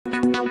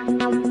The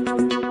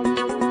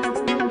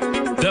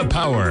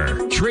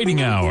Power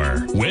Trading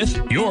Hour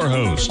with your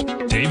host,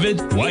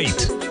 David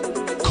White.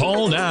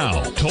 Call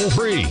now, toll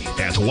free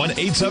at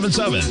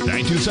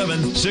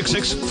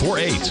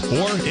 1-877-927-6648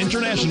 or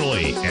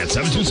internationally at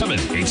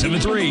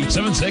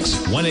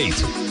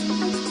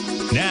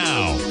 727-873-7618.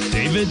 Now,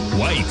 David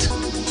White.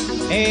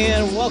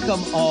 And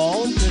welcome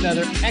all to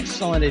another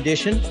excellent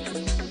edition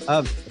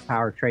of the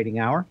Power Trading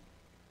Hour.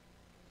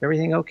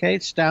 Everything okay?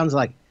 It sounds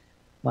like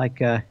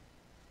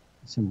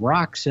some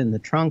rocks in the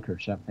trunk or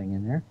something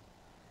in there.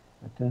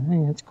 But I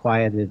think it's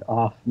quieted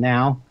off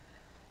now.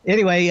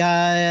 Anyway,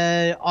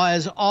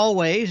 as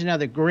always,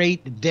 another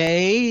great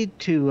day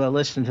to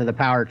listen to the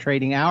Power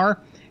Trading Hour.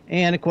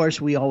 And, of course,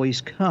 we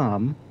always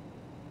come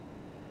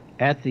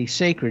at the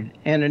sacred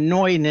and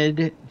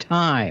anointed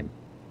time.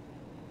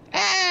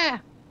 How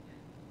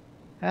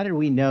did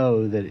we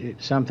know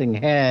that something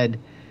had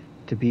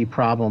to be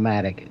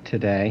problematic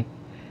today?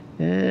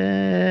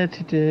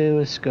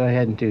 Let's go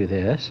ahead and do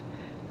this.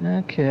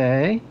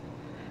 Okay.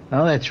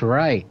 Oh, that's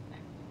right.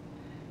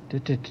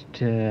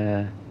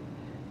 Okay.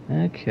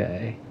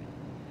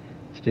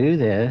 Let's do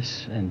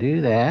this and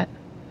do that.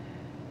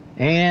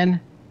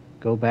 And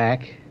go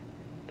back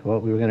to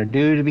what we were going to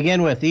do to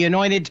begin with, the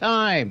anointed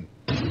time.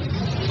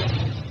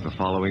 The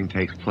following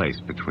takes place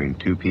between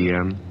 2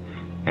 p.m.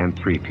 and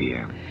 3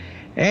 p.m.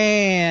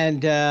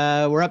 And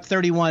we're up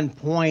 31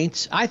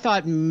 points. I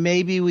thought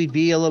maybe we'd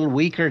be a little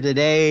weaker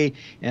today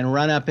and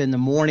run up in the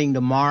morning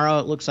tomorrow.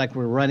 It looks like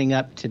we're running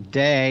up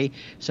today,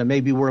 so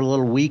maybe we're a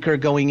little weaker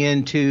going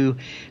into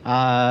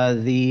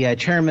the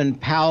Chairman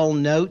Powell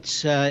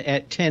notes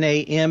at 10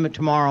 a.m.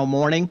 tomorrow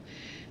morning.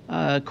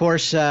 Of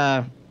course,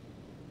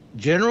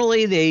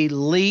 generally they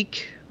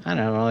leak. I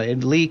don't know,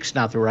 leak's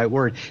not the right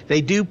word.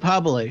 They do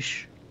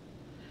publish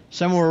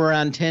somewhere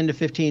around 10 to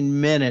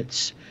 15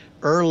 minutes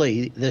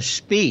early the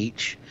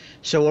speech,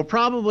 so we'll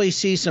probably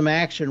see some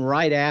action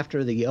right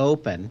after the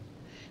open,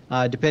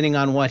 depending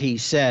on what he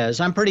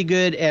says. I'm pretty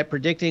good at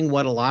predicting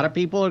what a lot of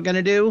people are going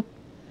to do.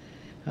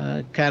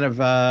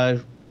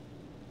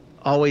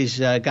 Always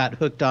got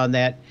hooked on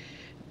that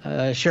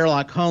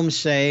Sherlock Holmes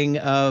saying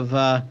of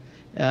a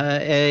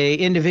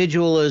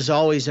individual is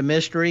always a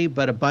mystery,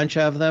 but a bunch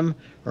of them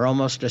are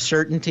almost a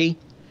certainty.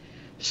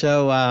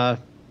 So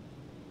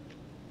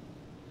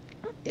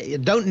you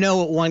don't know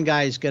what one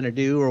guy is going to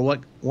do or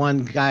what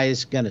one guy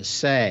is going to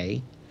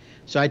say.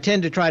 So I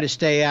tend to try to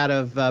stay out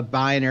of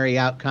binary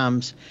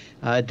outcomes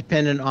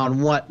dependent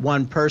on what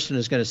one person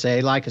is going to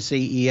say, like a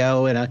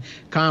CEO in a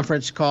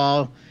conference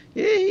call.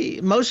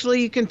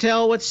 Mostly you can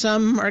tell what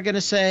some are going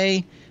to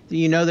say.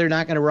 You know they're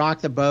not going to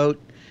rock the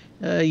boat.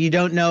 You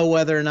don't know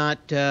whether or not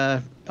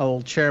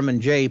old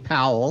Chairman Jay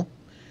Powell.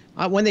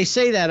 When they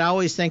say that, I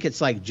always think it's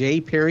like J.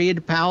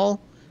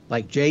 Powell,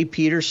 like Jay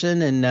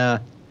Peterson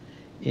and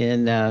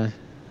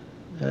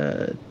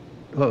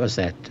what was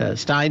that?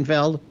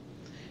 Steinfeld?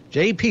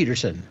 Jay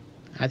Peterson.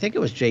 I think it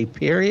was J.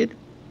 Period.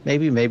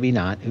 Maybe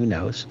not. Who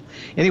knows?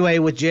 Anyway,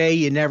 with J,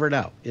 you never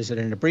know. Is it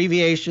an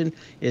abbreviation?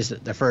 Is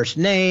it the first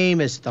name?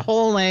 Is it the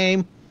whole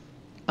name?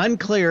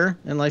 Unclear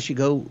unless you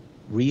go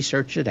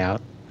research it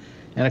out.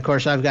 And, of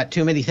course, I've got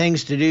too many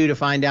things to do to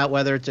find out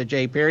whether it's a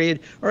J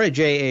period or a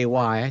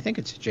J-A-Y. I think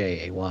it's a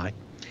J-A-Y.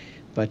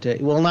 But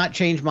it will not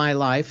change my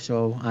life,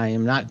 so I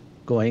am not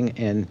going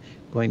to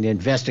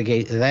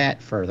investigate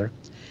that further.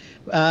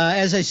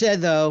 As I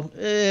said, though,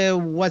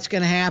 what's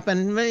going to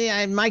happen?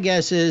 My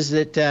guess is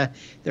that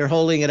they're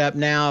holding it up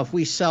now. If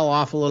we sell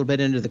off a little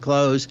bit into the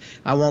close,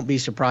 I won't be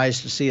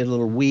surprised to see a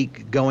little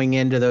weak going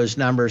into those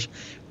numbers,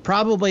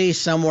 probably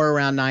somewhere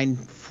around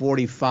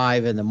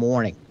 9:45 in the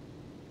morning.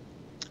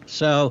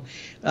 So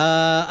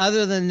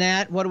other than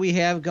that, what do we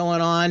have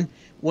going on?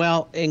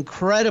 Well,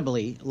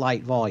 incredibly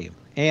light volume.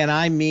 And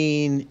I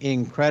mean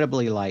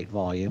incredibly light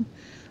volume.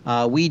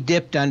 We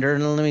dipped under,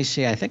 and let me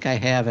see, I think I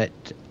have it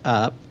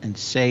up and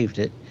saved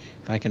it,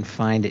 if I can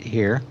find it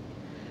here.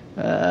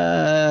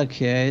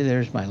 Okay,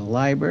 there's my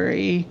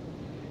library.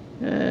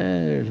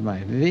 There's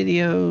my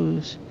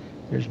videos.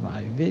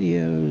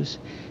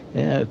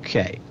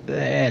 Okay,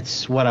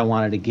 that's what I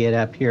wanted to get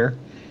up here.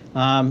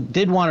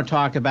 Did want to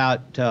talk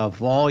about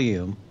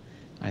volume.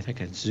 I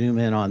think I'd zoom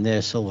in on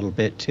this a little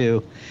bit,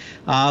 too.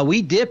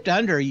 We dipped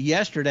under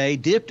yesterday,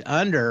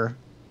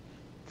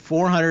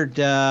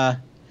 $400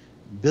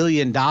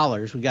 billion. We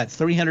got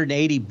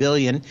 $380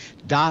 billion.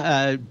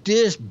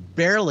 Just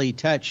barely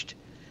touched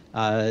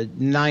 9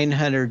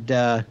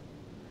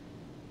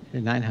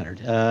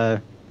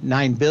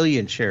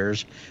 billion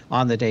shares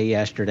on the day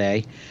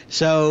yesterday.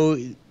 So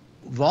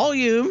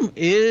volume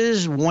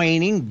is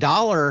waning.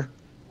 Total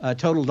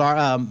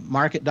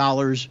market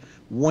dollars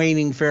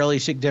waning fairly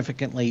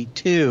significantly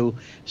too.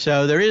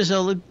 So there is a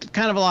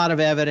lot of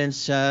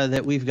evidence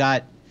that we've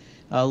got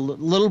a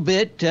little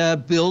bit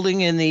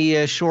building in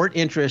the short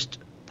interest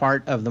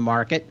part of the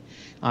market.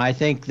 I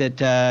think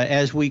that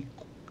as we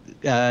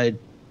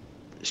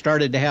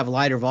started to have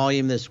lighter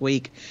volume this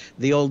week,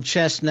 the old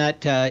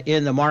chestnut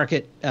in the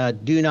market,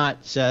 do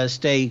not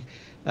stay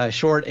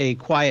short a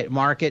quiet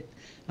market.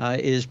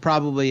 is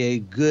probably a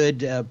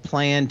good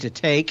plan to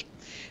take.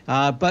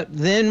 But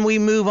then we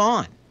move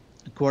on.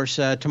 Of course,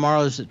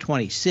 tomorrow is the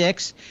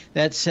 26th.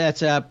 That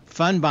sets up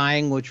fund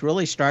buying, which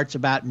really starts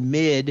about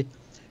mid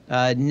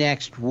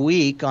next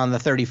week on the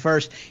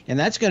 31st. And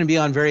that's going to be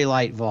on very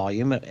light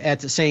volume. At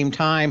the same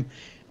time,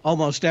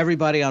 almost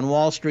everybody on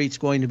Wall Street's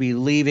going to be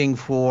leaving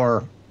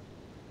for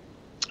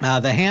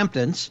the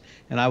Hamptons.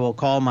 And I will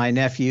call my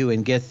nephew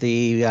and get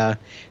the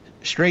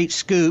straight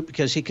scoop,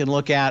 because he can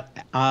look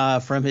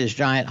out from his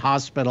giant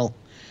hospital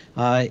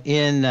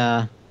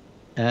in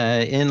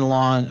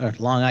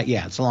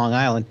Long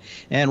Island,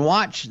 and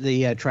watch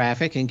the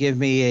traffic and give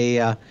me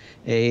a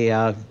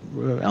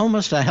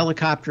almost a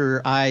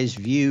helicopter eyes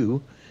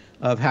view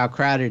of how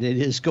crowded it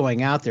is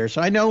going out there.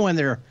 So I know when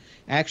they're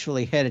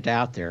actually headed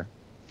out there.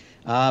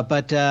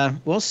 But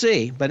we'll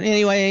see. But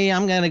anyway,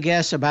 I'm going to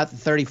guess about the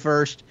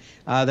 31st.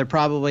 They're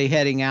probably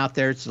heading out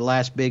there. It's the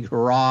last big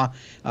hurrah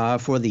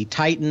for the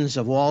Titans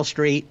of Wall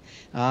Street.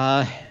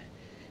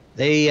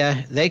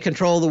 They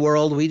control the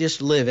world. We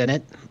just live in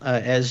it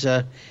as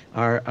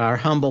our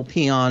humble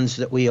peons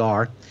that we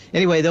are.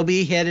 Anyway, they'll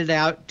be headed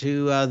out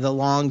to the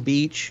Long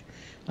Beach,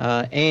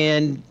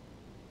 and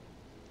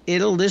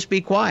it'll just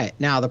be quiet.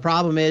 Now, the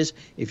problem is,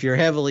 if you're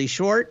heavily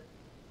short,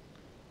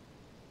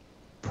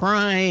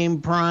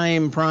 prime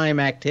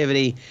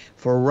activity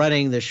for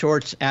running the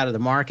shorts out of the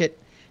market.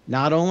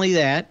 Not only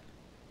that,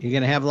 you're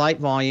going to have light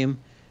volume.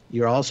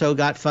 You're also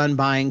got fund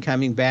buying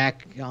coming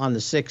back on the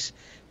 6th.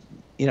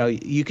 You know,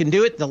 you can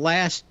do it the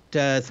last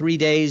 3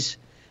 days,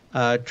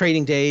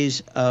 trading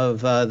days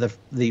of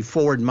the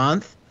forward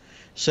month.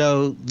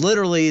 So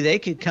literally they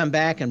could come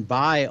back and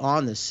buy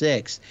on the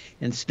 6th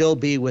and still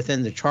be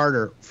within the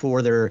charter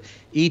for their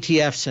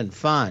ETFs and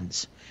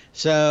funds.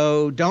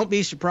 So don't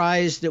be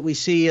surprised that we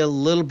see a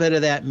little bit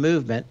of that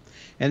movement.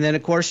 And then,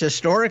 of course,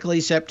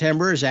 historically,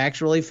 September is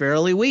actually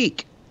fairly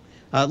weak.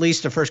 At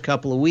least the first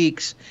couple of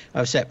weeks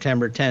of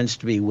September tends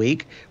to be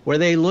weak, where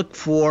they look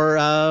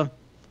for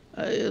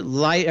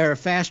light or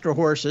faster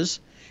horses,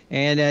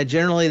 and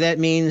generally that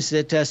means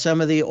that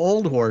some of the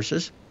old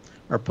horses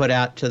are put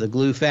out to the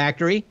glue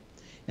factory,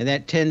 and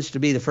that tends to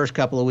be the first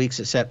couple of weeks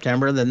of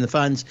September. Then the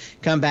funds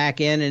come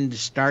back in and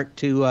start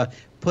to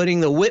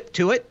putting the whip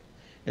to it.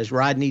 As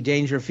Rodney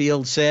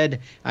Dangerfield said,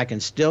 I can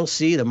still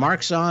see the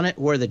marks on it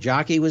where the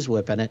jockey was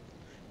whipping it.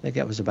 I think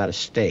that was about a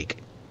steak.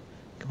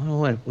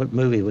 What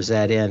movie was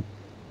that in?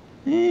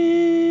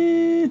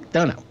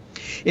 Don't know.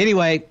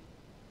 Anyway,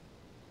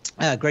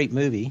 great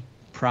movie,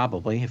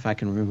 probably, if I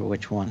can remember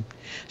which one.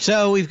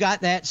 So we've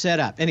got that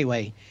set up.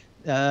 Anyway,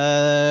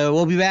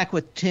 we'll be back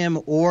with Tim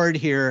Ord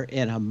here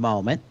in a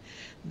moment.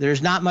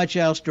 There's not much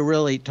else to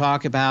really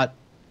talk about.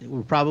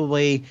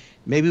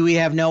 Maybe we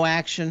have no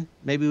action.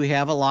 Maybe we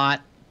have a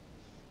lot.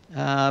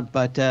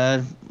 But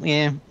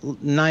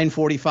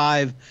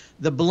 9:45,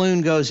 the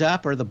balloon goes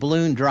up or the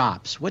balloon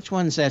drops. Which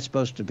one's that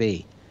supposed to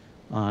be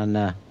on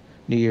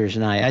New Year's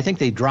night? I think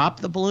they drop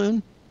the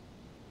balloon.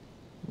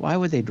 Why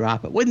would they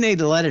drop it? Wouldn't they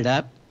let it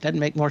up? Doesn't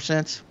make more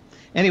sense.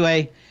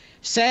 Anyway,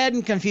 sad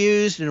and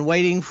confused and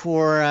waiting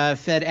for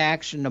Fed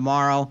action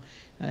tomorrow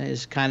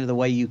is kind of the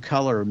way you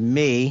color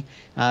me.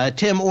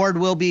 Tim Ord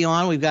will be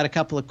on. We've got a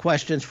couple of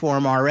questions for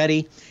him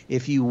already.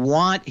 If you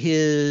want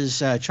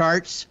his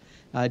charts,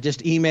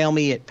 just email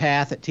me at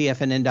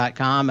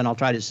path@tfnn.com, and I'll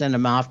try to send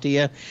them off to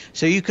you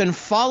so you can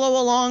follow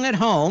along at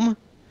home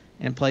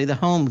and play the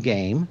home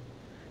game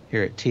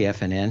here at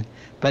TFNN.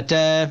 But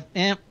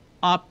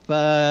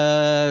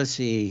let's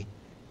see.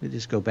 We'll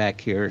just go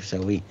back here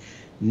so we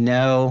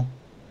know.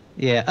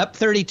 Yeah, up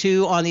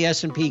 32 on the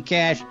S&P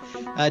cash.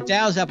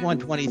 Dow's up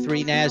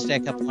 123,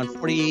 NASDAQ up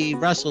 140,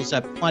 Russell's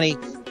up 20,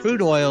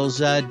 crude oil's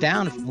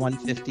down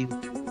 150.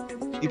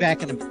 Be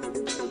back in a minute.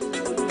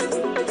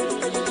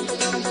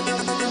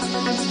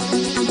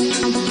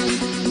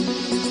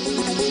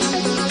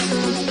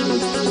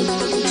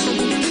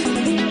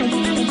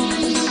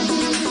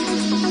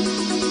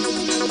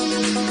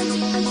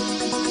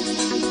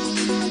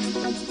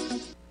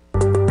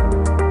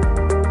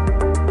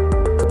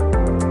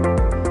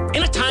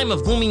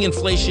 Of booming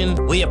inflation,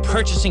 where your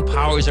purchasing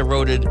power is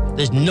eroded,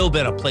 there's no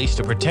better place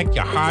to protect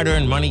your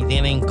hard-earned money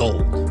than in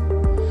gold.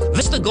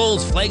 Vista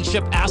Gold's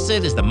flagship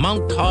asset is the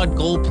Mount Todd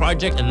Gold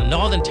Project in the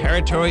Northern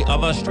Territory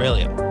of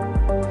Australia.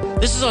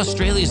 This is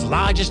Australia's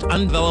largest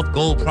undeveloped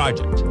gold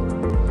project.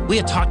 We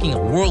are talking a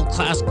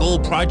world-class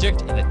gold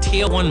project in a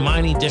Tier 1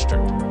 mining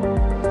district.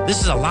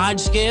 This is a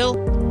large-scale,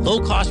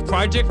 low-cost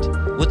project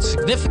with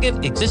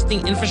significant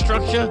existing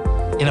infrastructure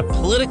in a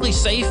politically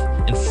safe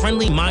and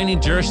friendly mining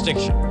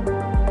jurisdiction.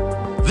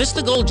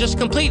 Vista Gold just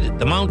completed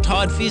the Mount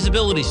Todd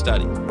feasibility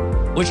study,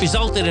 which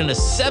resulted in a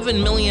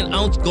 7 million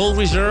ounce gold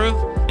reserve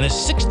and a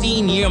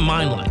 16-year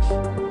mine life.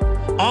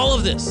 All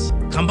of this,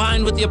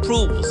 combined with the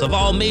approvals of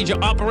all major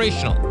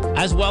operational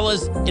as well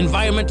as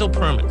environmental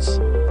permits.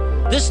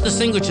 This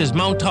distinguishes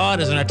Mount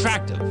Todd as an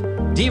attractive,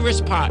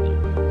 de-risk partner,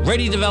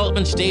 ready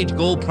development stage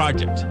gold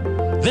project.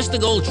 Vista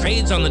Gold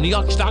trades on the New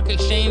York Stock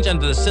Exchange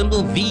under the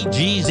symbol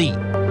VGZ.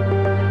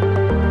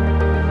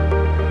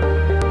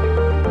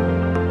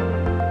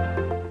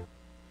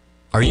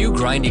 Are you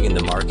grinding in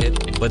the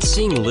market, but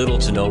seeing little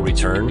to no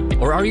return?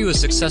 Or are you a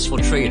successful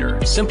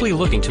trader, simply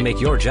looking to make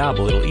your job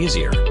a little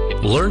easier?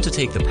 Learn to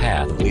take the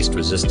path of least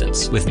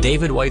resistance with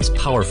David White's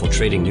powerful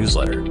trading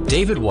newsletter.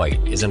 David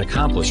White is an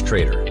accomplished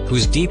trader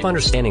whose deep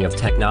understanding of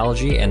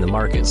technology and the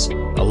markets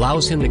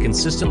allows him to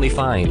consistently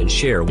find and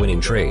share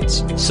winning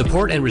trades.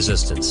 Support and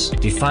resistance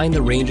define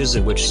the ranges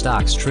in which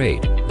stocks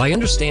trade. By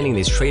understanding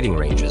these trading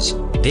ranges,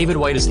 David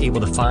White is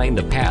able to find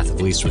the path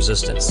of least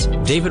resistance.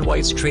 David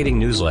White's trading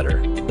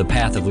newsletter, The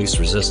Path of Least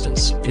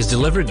Resistance, is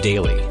delivered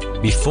daily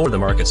before the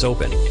markets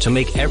open to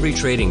make every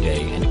trading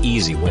day an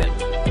easy win.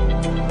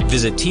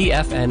 Visit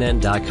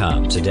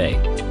TFNN.com today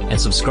and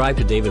subscribe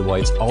to David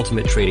White's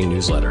Ultimate Trading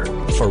Newsletter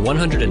for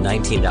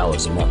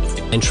 $119 a month.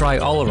 And try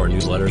all of our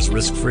newsletters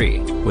risk-free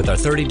with our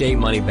 30-day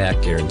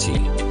money-back guarantee.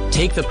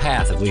 Take the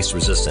path of least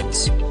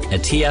resistance at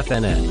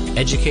TFNN,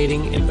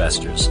 educating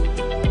investors.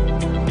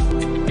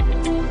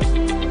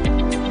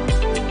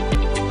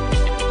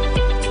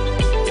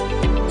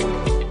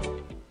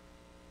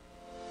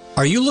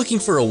 Are you looking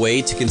for a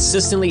way to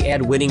consistently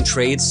add winning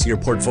trades to your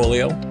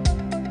portfolio?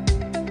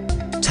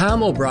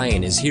 Tom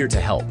O'Brien is here to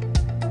help.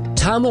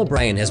 Tom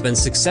O'Brien has been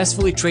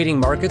successfully trading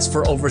markets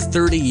for over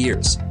 30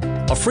 years.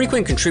 A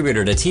frequent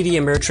contributor to TD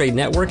Ameritrade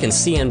Network and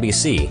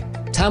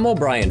CNBC, Tom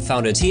O'Brien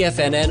founded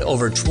TFNN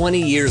over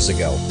 20 years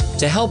ago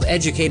to help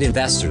educate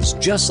investors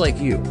just like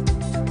you.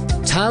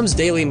 Tom's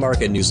daily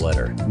market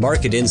newsletter,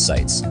 Market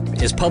Insights,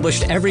 is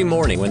published every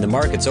morning when the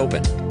markets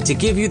open to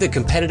give you the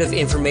competitive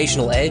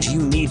informational edge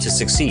you need to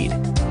succeed.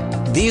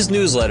 These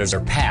newsletters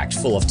are packed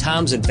full of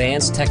Tom's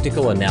advanced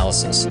technical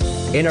analysis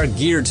and are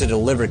geared to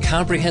deliver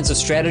comprehensive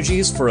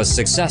strategies for a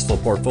successful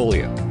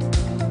portfolio.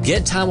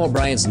 Get Tom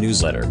O'Brien's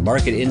newsletter,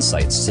 Market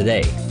Insights,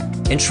 today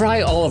and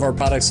try all of our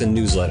products and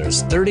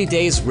newsletters 30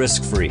 days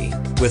risk-free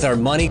with our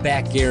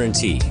money-back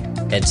guarantee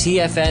at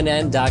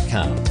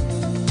TFNN.com.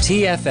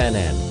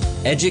 TFNN,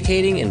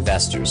 educating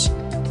investors.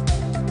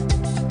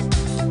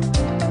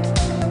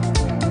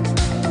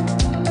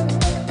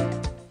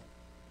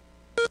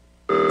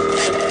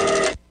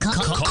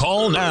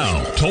 Call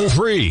now, toll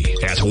free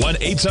at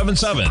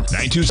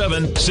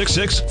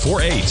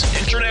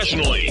 1-877-927-6648.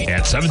 Internationally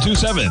at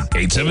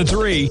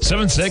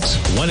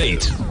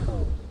 727-873-7618.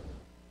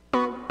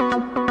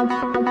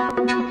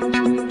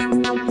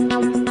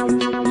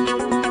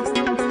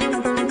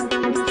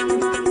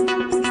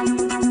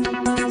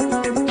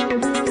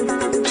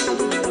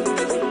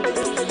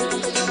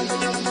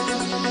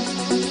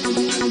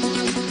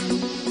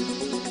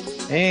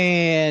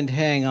 And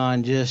hang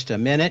on just a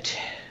minute.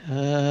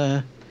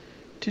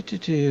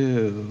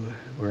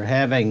 We're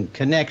having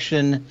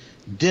connection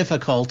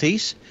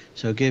difficulties,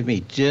 so give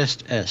me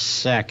just a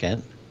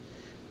second.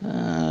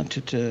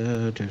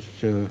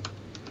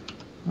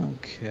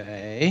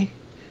 Okay,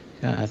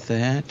 got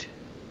that.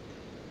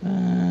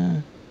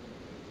 Here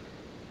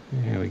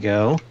we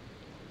go.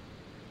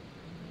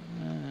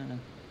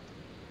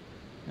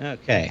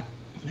 Okay,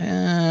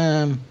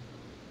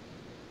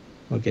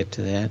 we'll get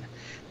to that.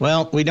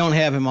 Well, we don't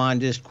have him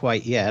on just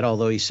quite yet,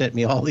 although he sent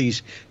me all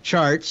these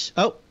charts.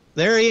 Oh,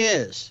 there he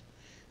is.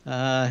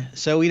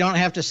 So we don't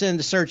have to send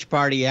the search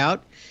party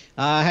out.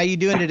 How you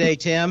doing today,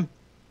 Tim?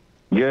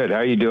 Good.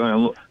 How you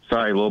doing?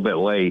 Sorry, a little bit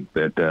late,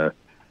 but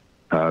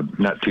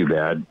not too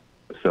bad.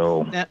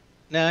 So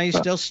no, you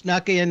still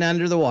snuck in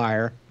under the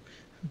wire.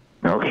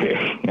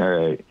 Okay. All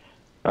right.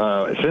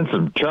 Since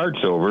the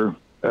chart's over,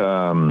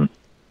 I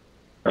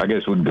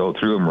guess we can go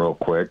through them real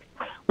quick.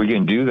 We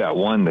can do that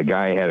one the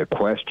guy had a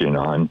question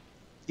on.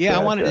 Yeah,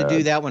 I wanted to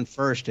do that one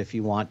first if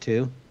you want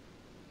to.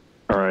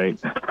 All right.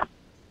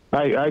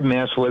 I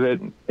mess with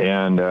it,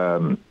 and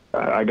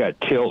I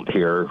got Tilt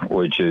here,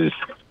 which is,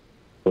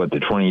 the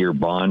 20-year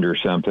bond or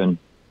something.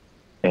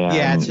 And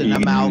yeah, it's an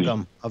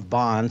amalgam of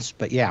bonds,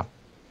 but yeah.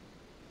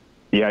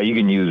 Yeah, you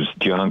can use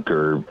junk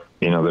or,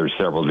 there's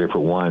several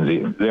different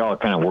ones. They all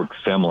kind of work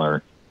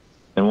similar.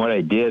 And what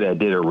I did a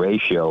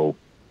ratio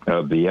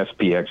of the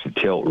SPX to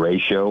Tilt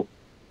ratio.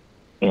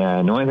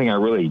 And the only thing I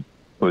really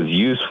was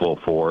useful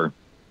for,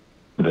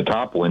 the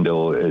top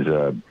window is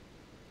a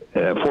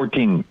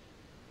 14,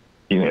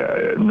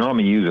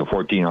 normally use a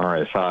 14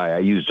 RSI. I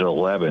used an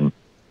 11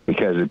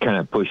 because it kind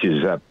of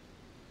pushes up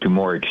to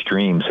more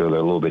extremes, so they're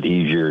a little bit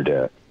easier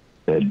to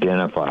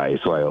identify.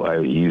 So I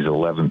use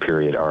 11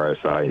 period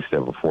RSI instead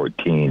of a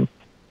 14.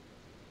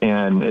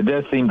 And it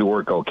does seem to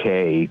work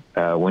okay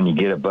when you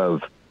get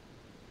above,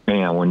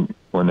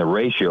 when the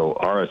ratio,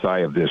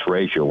 RSI of this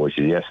ratio, which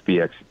is the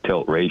SPX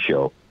Tilt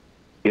ratio,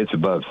 gets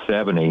above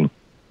 70,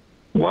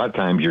 a lot of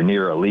times you're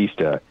near at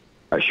least a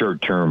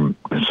short-term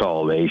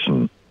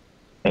consolidation.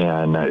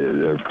 And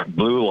the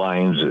blue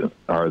lines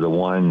are the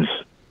ones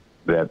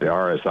that the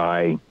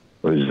RSI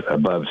was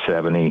above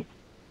 70,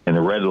 and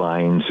the red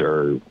lines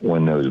are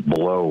when it was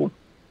below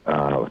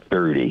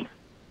 30.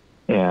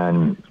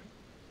 And,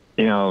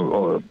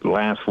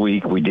 last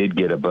week we did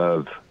get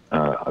above, the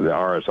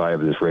RSI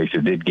of this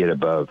ratio did get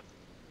above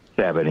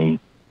 70,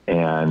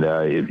 and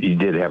you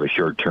did have a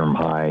short-term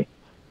high.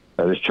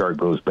 This chart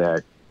goes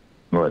back,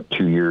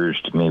 2 years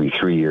to maybe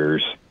 3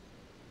 years.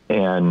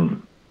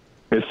 And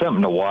it's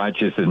something to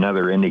watch. It's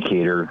another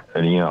indicator,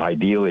 and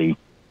ideally,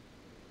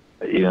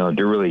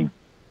 to really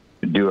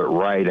do it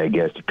right, I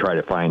guess, to try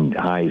to find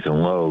highs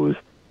and lows.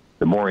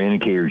 The more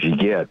indicators you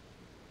get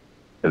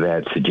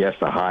that suggest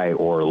a high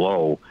or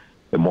low,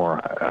 the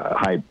more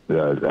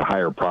the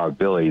higher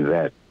probability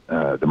that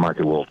the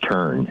market will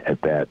turn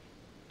at that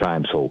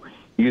time. So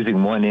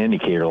using one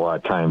indicator a lot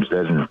of times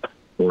doesn't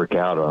work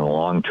out on a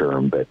long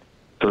term. But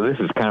so this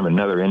is kind of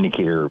another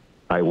indicator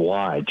I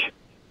watch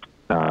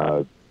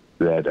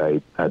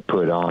that I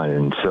put on.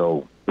 And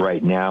so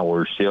right now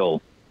we're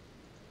still,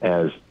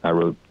 as I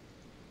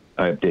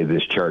updated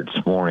this chart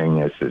this morning,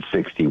 it's at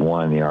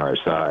 61, the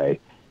RSI.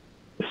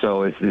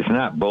 So it's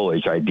not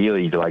bullish.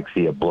 Ideally, you'd like to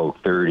see it below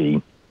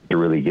 30 to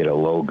really get a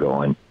low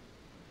going.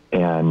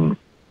 And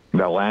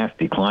the last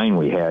decline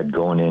we had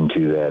going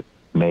into that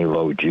May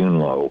low, June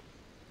low,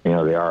 the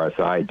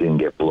RSI didn't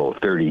get below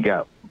 30. It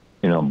got,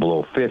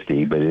 below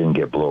 50, but it didn't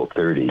get below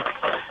 30.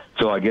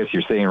 So I guess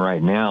you're saying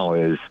right now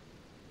is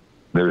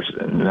there's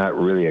not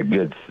really a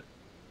good,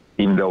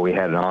 even though we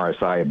had an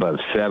RSI above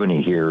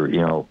 70 here,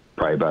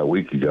 probably about a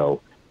week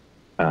ago,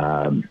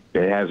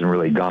 it hasn't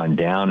really gone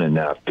down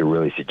enough to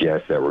really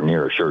suggest that we're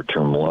near a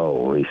short-term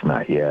low, at least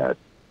not yet.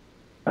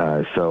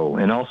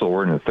 And also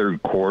we're in the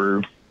third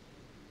quarter.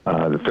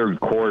 The third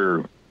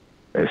quarter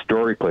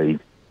historically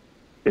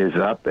is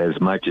up as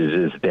much as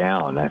is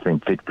down. I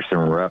think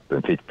 50% were up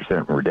and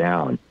 50% were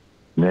down.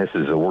 And this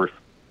is the worst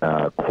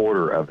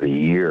quarter of the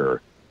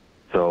year.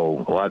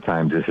 So a lot of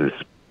times this is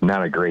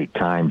not a great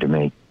time to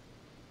make,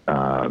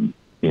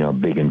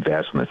 big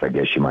investments, I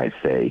guess you might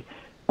say.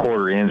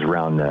 Quarter ends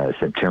around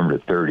September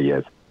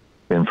 30th.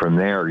 And from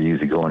there,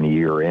 usually going to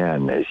year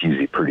end, it's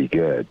usually pretty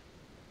good.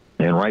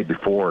 And right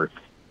before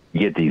you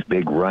get these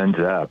big runs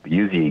up,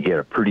 usually you get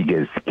a pretty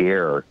good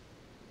scare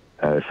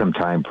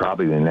sometime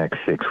probably the next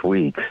 6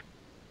 weeks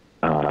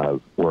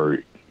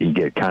where you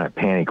get kind of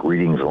panic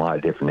readings, a lot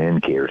of different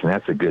indicators. And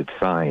that's a good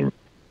sign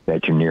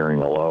that you're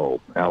nearing a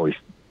low. I always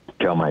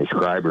tell my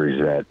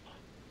subscribers that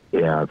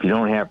if you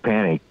don't have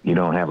panic, you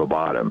don't have a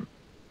bottom.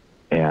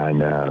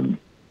 And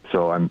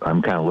so I'm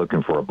kind of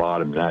looking for a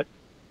bottom,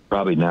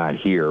 probably not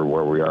here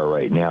where we are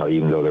right now,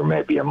 even though there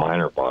might be a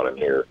minor bottom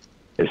here.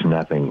 It's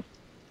nothing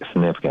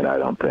significant, I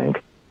don't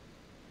think.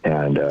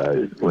 And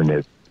when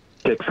the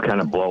ticks kind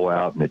of blow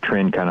out and the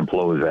trend kind of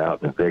blows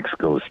out and the VIX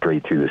goes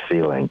straight through the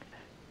ceiling,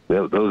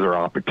 those are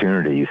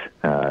opportunities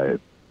for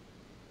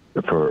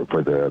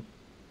the,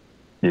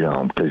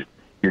 because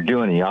you're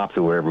doing the opposite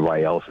of what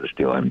everybody else is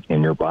doing,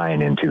 and you're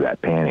buying into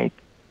that panic.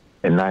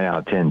 And 9 out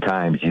of 10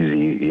 times,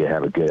 usually you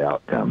have a good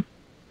outcome.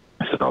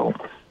 So,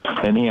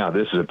 anyhow,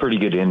 this is a pretty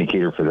good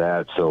indicator for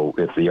that. So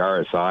if the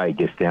RSI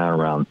gets down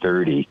around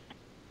 30,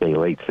 say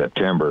late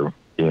September,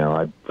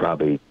 I'd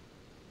probably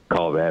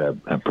call that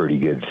a pretty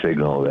good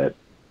signal that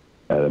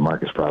the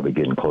market's probably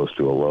getting close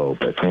to a low.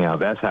 But anyhow,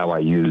 that's how I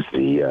use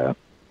the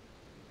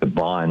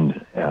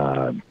bond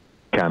kind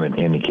of an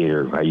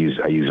indicator. I use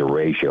a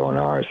ratio, an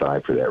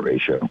RSI for that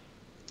ratio.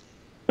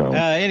 So,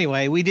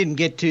 anyway, we didn't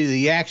get to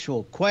the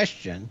actual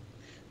question.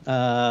 We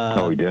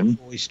didn't?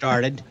 Before we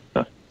started.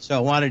 So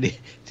I wanted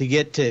to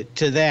get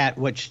to that,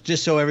 which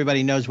just so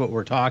everybody knows what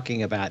we're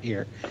talking about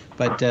here.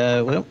 But,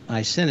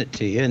 I sent it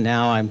to you, and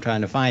now I'm trying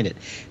to find it.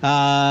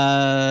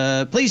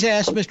 Please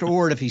ask Mr.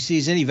 Ord if he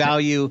sees any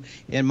value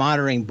in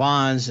monitoring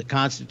bonds that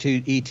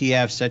constitute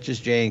ETFs such as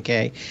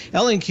J&K,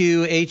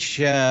 LNQ,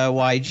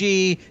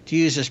 HYG to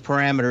use as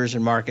parameters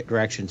in market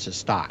directions of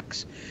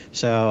stocks.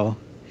 So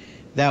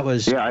that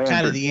was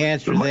kind of the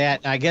answer to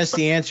that. I guess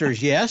the answer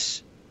is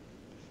yes.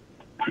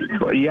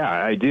 Well, yeah,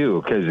 I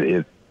do,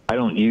 because I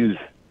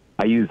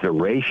use the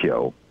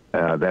ratio.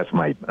 That's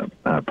my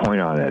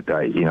point on it.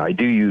 I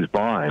do use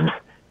bonds,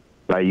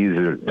 but I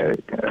use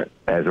it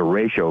as a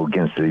ratio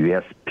against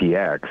the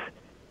SPX,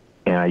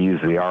 and I use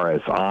the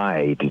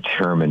RSI to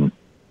determine,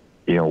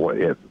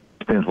 it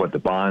depends what the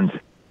bonds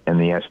and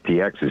the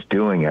SPX is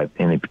doing at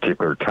any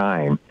particular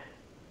time.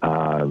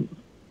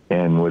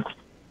 And with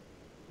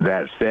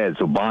that said,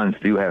 so bonds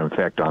do have an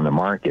effect on the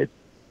market,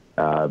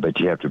 but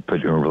you have to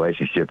put it in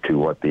relationship to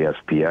what the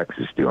SPX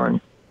is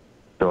doing.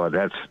 So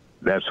that's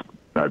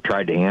I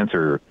tried to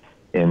answer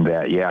in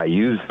that.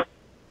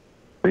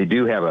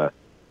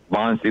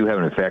 Bonds do have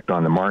an effect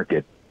on the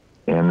market,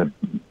 and the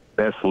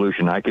best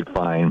solution I could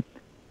find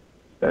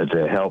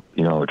to help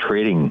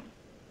trading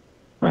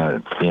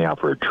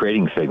for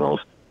trading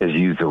signals is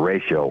use the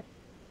ratio,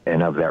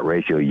 and of that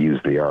ratio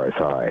use the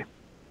RSI.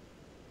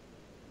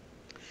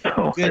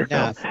 So, good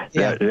enough.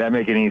 Does that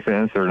make any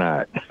sense or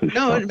not?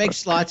 No, it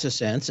makes lots of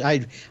sense. I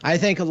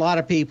think a lot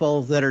of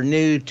people that are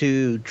new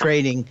to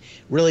trading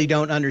really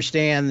don't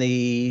understand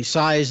the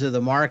size of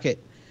the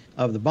market,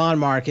 of the bond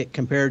market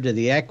compared to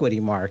the equity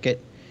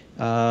market.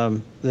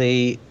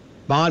 The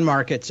bond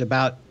market's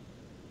about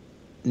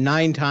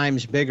 9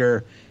 times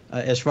bigger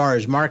as far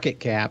as market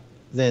cap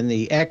than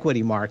the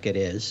equity market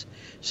is.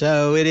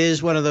 So it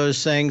is one of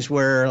those things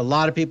where a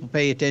lot of people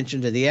pay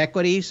attention to the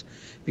equities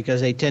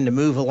because they tend to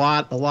move a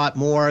lot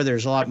more.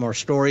 There's a lot more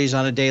stories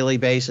on a daily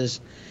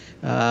basis.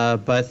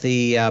 but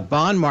the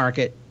bond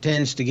market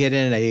tends to get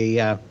in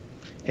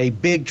a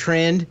big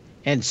trend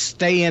and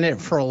stay in it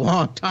for a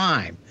long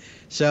time.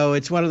 So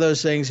it's one of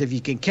those things, if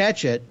you can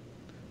catch it,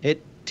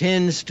 it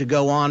tends to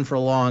go on for a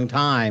long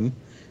time,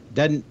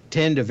 doesn't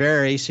tend to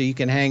vary, so you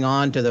can hang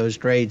on to those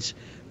trades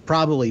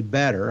probably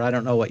better. I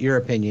don't know what your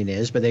opinion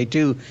is, but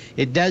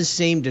it does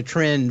seem to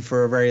trend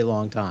for a very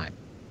long time.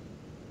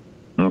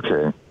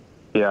 Okay.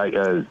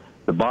 Yeah,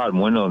 the bottom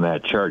window on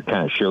that chart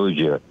kind of shows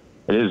you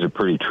it is a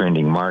pretty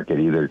trending market.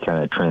 Either it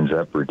kind of trends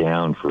up or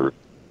down for,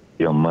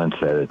 months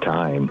at a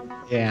time.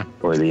 Yeah.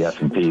 Or the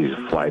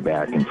S&Ps fly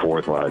back and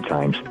forth a lot of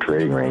times in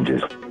trading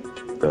ranges.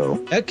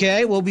 So.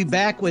 Okay, we'll be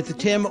back with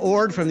Tim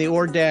Ord from the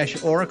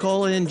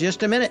Ord-Oracle in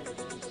just a minute.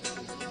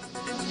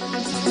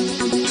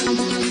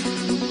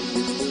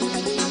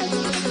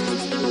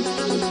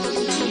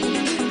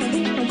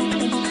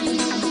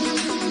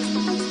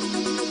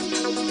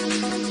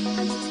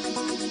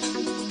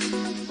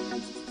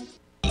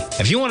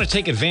 If you want to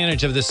take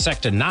advantage of this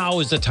sector, now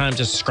is the time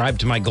to subscribe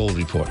to my Gold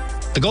Report.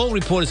 The Gold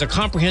Report is a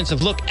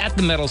comprehensive look at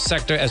the metals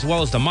sector as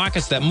well as the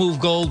markets that move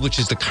gold, which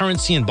is the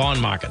currency and bond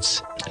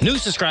markets. New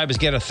subscribers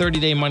get a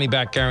 30-day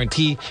money-back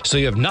guarantee, so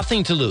you have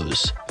nothing to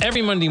lose.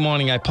 Every Monday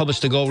morning, I publish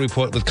the Gold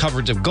Report with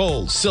coverage of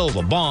gold,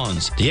 silver,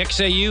 bonds, the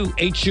XAU,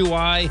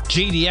 HUI,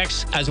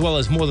 GDX, as well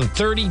as more than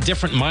 30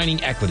 different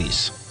mining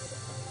equities.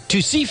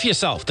 To see for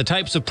yourself the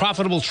types of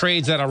profitable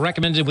trades that are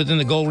recommended within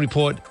the Gold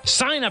Report,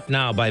 sign up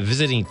now by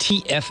visiting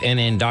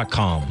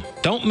TFNN.com.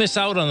 Don't miss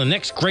out on the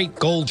next great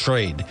gold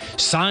trade.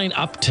 Sign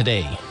up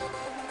today.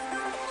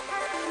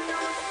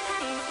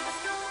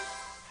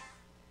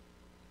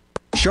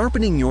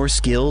 Sharpening your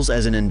skills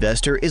as an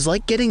investor is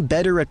like getting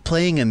better at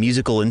playing a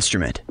musical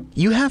instrument.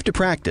 You have to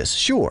practice,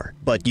 sure,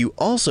 but you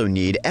also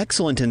need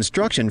excellent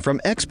instruction from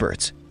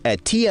experts.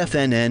 At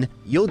TFNN,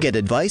 you'll get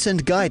advice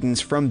and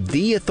guidance from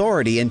the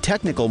authority in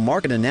technical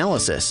market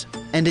analysis.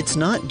 And it's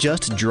not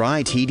just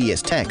dry,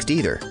 tedious text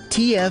either.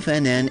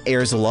 TFNN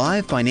airs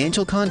live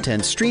financial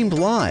content streamed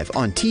live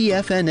on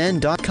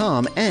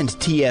TFNN.com and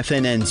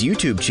TFNN's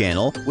YouTube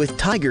channel with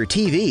Tiger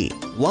TV,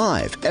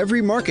 live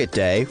every market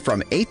day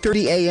from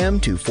 8:30 a.m.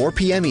 to 4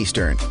 p.m.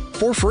 Eastern.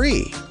 For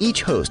free.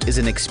 Each host is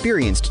an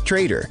experienced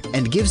trader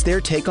and gives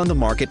their take on the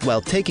market while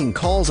taking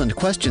calls and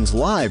questions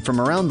live from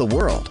around the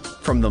world.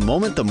 From the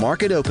moment the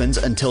market opens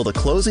until the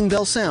closing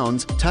bell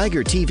sounds,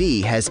 Tiger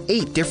TV has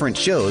 8 different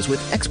shows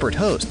with expert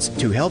hosts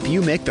to help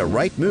you make the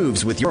right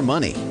moves with your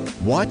money.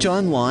 Watch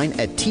online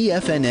at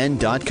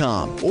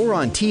TFNN.com or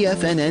on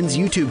TFNN's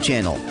YouTube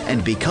channel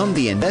and become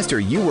the investor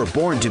you were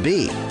born to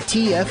be.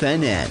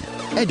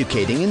 TFNN,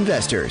 educating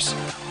investors.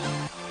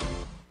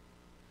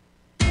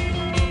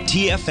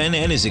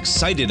 TFNN is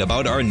excited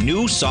about our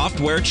new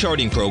software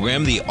charting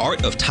program, The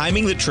Art of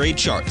Timing the Trade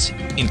Charts.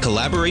 In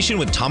collaboration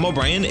with Tom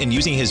O'Brien and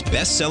using his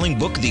best-selling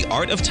book, The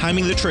Art of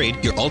Timing the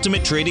Trade, Your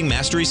Ultimate Trading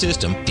Mastery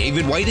System,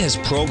 David White has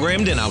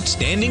programmed an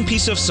outstanding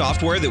piece of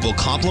software that will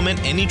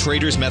complement any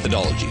trader's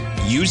methodology.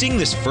 Using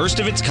this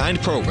first-of-its-kind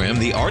program,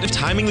 The Art of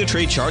Timing the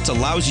Trade Charts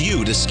allows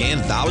you to scan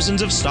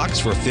thousands of stocks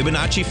for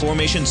Fibonacci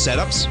formation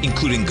setups,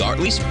 including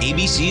Gartleys,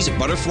 ABCs,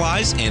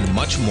 butterflies, and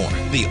much more.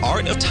 The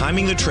Art of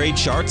Timing the Trade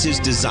Charts is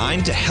designed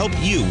to help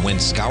you when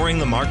scouring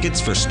the markets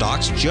for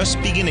stocks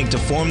just beginning to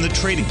form the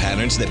trading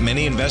patterns that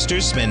many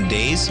investors spend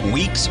days,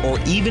 weeks, or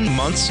even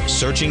months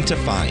searching to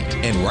find.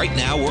 And right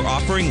now, we're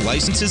offering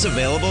licenses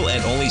available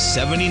at only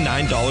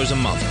 $79 a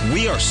month.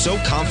 We are so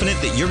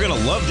confident that you're going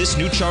to love this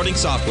new charting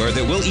software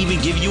that will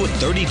even give you a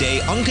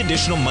 30-day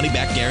unconditional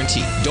money-back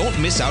guarantee. Don't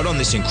miss out on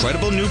this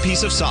incredible new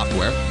piece of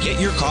software.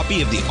 Get your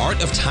copy of The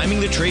Art of Timing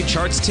the Trade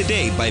Charts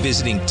today by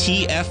visiting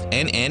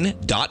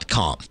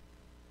TFNN.com.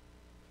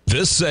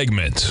 This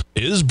segment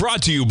is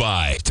brought to you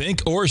by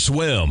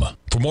Thinkorswim.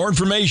 For more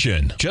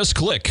information, just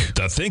click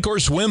the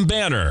Thinkorswim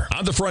banner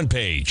on the front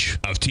page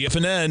of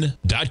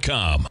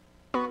TFNN.com.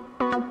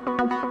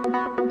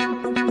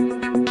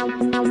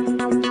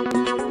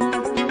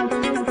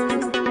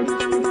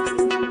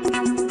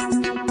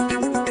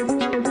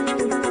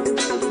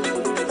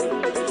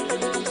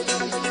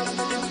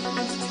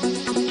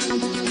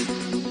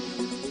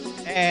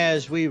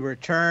 As we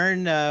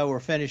return,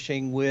 we're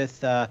finishing with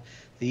the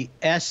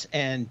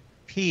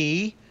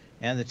S&P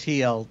and the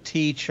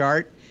TLT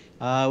chart.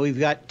 We've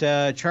got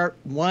chart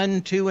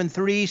 1, 2, and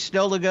 3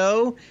 still to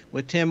go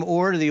with Tim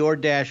Ord of the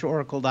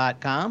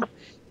Ord-Oracle.com.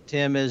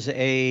 Tim is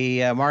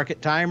a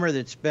market timer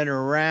that's been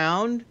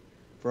around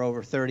for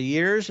over 30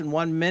 years and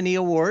won many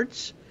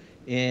awards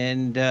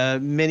in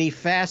many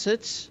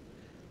facets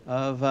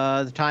of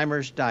the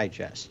Timer's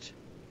Digest.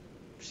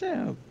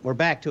 So we're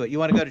back to it. You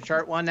want to go to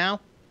chart 1 now?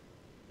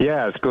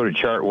 Yeah, let's go to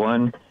chart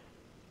 1.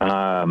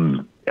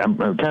 I'm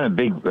kind of a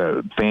big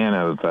fan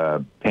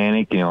of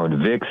panic. You know, the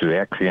VIX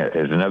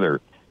is another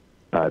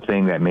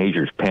thing that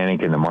measures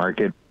panic in the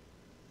market.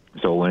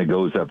 So when it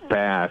goes up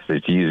fast,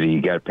 it's usually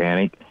you got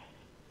panic.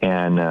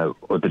 And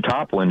what the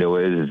top window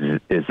is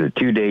the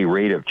 2-day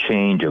rate of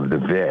change of the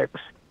VIX.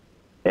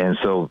 And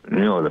so, you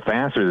know, the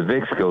faster the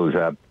VIX goes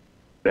up,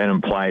 that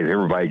implies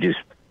everybody just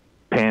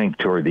panicked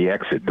toward the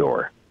exit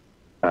door.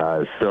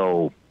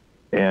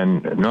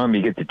 And normally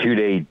you get the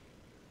 2-day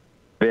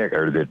VIX,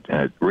 or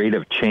the rate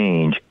of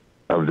change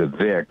of the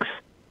VIX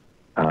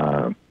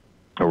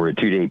over a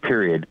 2-day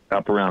period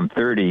up around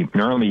 30.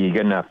 Normally you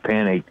get enough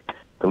panic to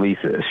at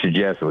least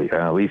suggest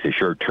at least a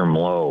short-term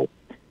low.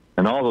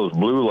 And all those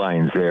blue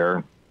lines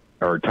there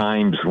are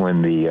times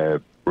when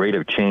the rate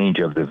of change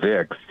of the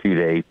VIX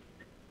 2-day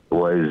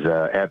was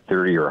at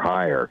 30 or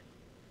higher.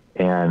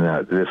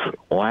 And this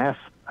last,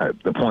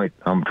 the point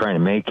I'm trying to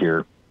make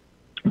here,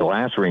 the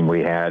last ring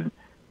we had,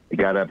 it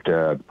got up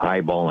to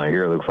eyeballing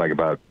here. It looks like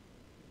about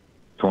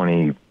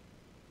 20, I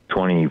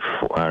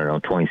don't know,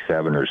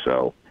 27 or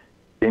so.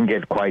 Didn't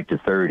get quite to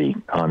 30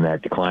 on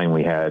that decline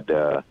we had,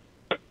 well,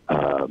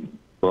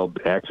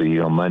 actually,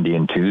 Monday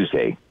and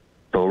Tuesday.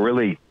 So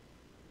really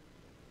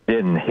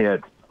didn't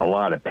hit a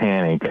lot of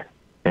panic.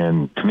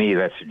 And to me,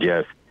 that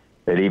suggests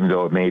that even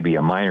though it may be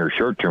a minor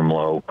short-term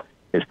low,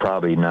 it's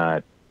probably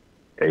not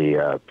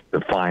the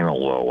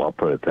final low, I'll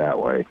put it that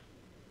way.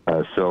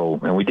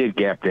 And we did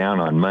gap down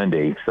on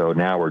Monday, so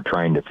now we're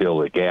trying to fill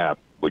the gap,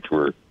 which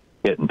we're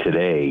hitting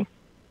today,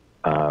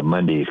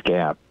 Monday's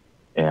gap.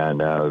 And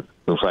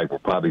looks like we're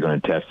probably going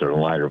to test at a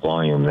lighter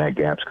volume. That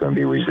gap's going to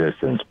be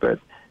resistance. But,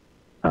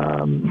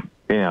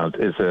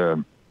 it's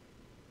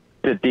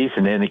a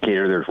decent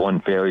indicator. There's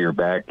one failure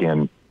back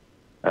in,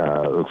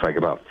 looks like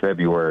about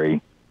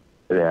February,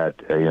 that,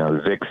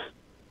 the VIX,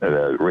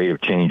 the rate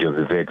of change of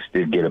the VIX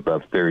did get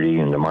above 30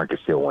 and the market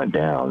still went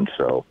down.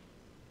 So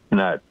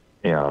not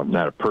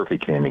a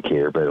perfect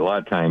indicator, but a lot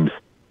of times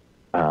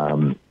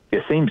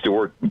it seems to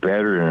work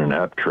better in an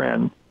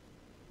uptrend.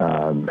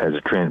 As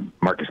a trend,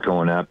 market's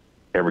going up,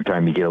 every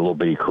time you get a little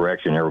bitty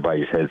correction,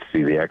 everybody just heads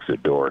to the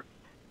exit door.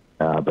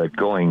 But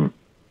going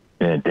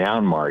in a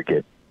down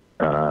market,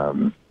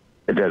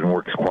 it doesn't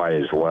work quite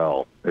as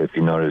well. If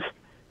you notice,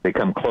 they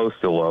come close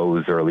to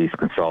lows or at least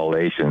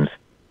consolidations,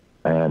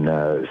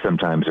 and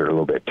sometimes they're a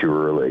little bit too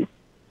early.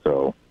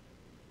 So,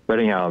 but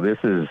anyhow, this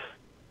is,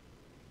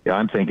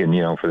 I'm thinking,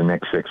 for the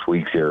next 6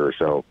 weeks here or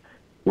so,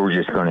 we're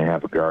just going to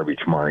have a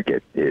garbage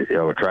market.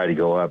 It'll try to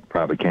go up,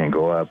 probably can't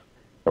go up.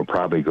 It'll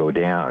probably go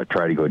down,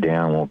 try to go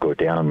down, won't go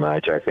down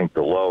much. I think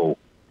the low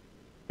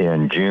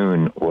in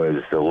June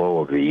was the low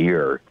of the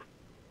year,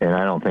 and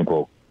I don't think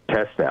we'll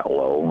test that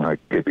low. I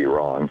could be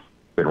wrong,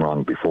 been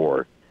wrong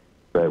before.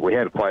 But we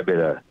had quite a bit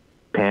of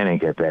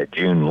panic at that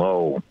June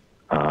low,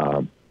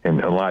 and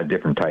a lot of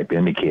different type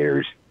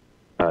indicators.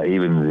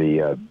 Even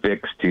the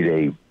VIX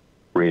 2-day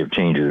rate of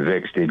change of the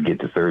VIX did get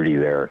to 30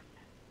 there.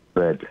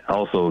 But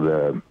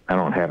also I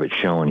don't have it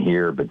shown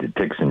here, but the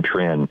ticks and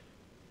trend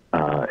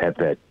at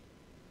that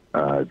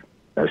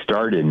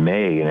started in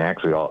May and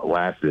actually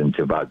lasted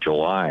into about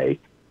July.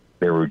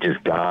 There were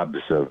just gobs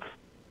of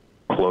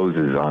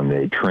closes on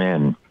the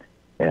trend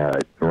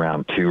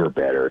around 2 or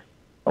better,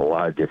 a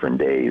lot of different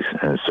days.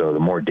 And so the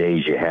more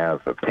days you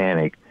have of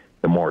panic,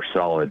 the more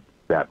solid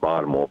that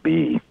bottom will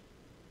be.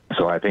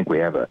 So I think we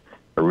have a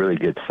really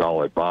good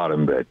solid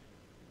bottom, but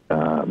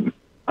on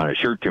a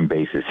short-term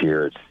basis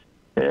here,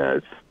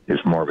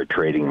 it's more of a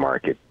trading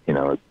market.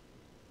 You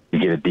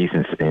get a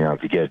decent,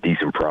 if you get a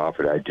decent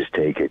profit, I'd just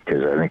take it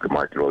because I think the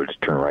market will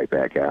just turn right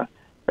back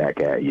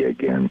at you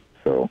again.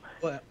 So,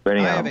 but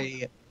anyhow,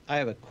 I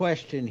have a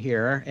question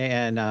here,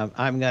 and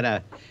I'm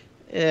gonna.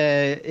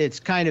 It's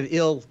kind of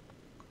ill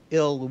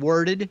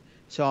worded,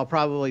 so I'll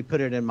probably put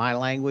it in my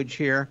language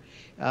here.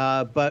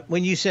 But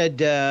when you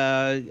said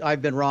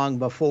I've been wrong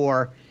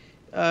before,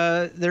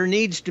 there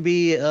needs to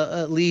be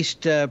at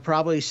least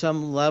probably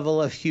some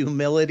level of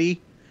humility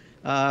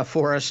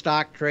for a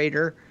stock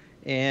trader.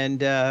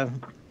 And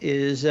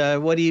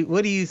what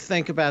do you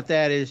think about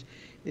that?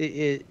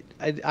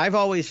 I've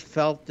always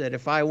felt that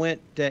if I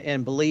went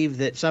and believed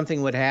that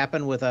something would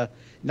happen with a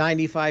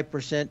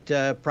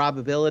 95%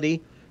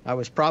 probability, I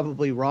was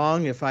probably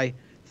wrong. If I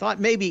thought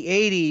maybe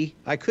 80,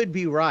 I could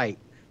be right.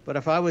 But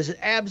if I was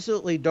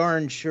absolutely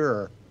darn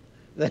sure,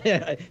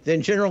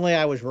 then generally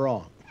I was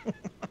wrong.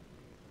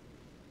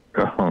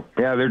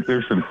 Yeah,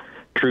 there's some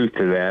truth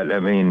to that. I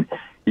mean,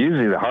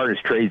 usually the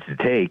hardest trades to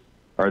take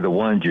are the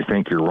ones you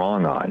think you're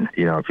wrong on.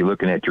 If you're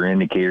looking at your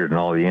indicators and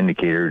all the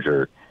indicators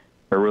are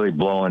really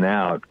blowing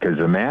out because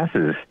the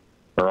masses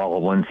are all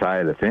on one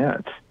side of the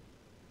fence.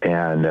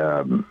 And,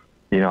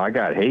 I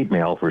got hate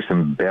mail for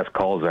some best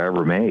calls I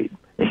ever made,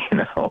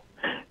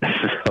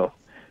 So,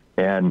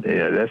 and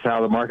that's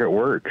how the market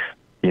works.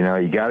 You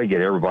got to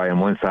get everybody on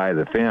one side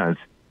of the fence,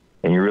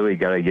 and you really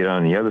got to get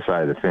on the other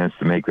side of the fence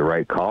to make the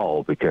right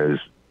call because,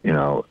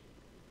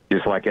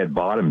 just like at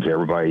bottoms,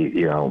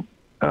 everybody,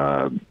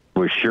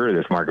 was sure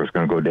this market was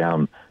going to go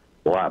down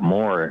a lot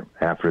more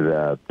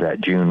after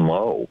that June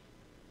low.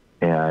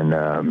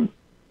 And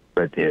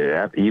but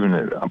even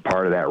a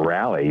part of that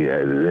rally,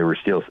 there were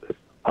still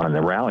on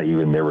the rally,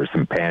 even there were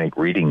some panic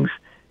readings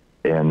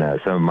in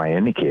some of my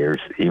indicators,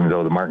 even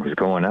though the market was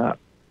going up.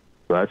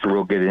 So that's a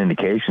real good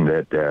indication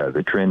that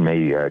the trend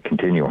may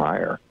continue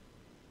higher.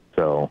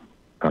 So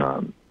I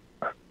don't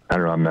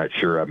know. I'm not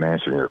sure I'm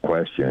answering your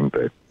question,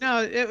 but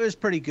no, it was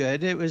pretty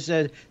good. It was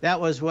that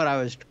was what I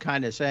was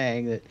kind of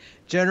saying, that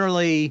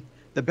generally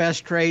the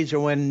best trades are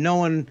when no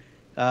one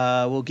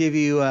will give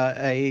you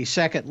a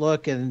second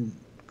look and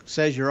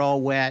says you're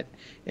all wet,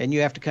 and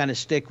you have to kind of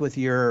stick with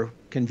your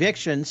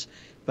convictions,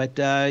 but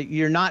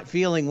you're not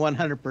feeling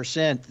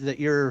 100% that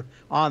you're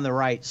on the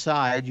right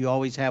side. You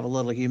always have a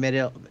little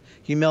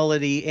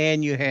humility,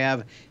 and you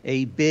have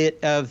a bit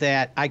of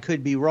that I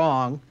could be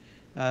wrong.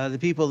 The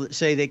people that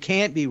say they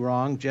can't be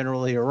wrong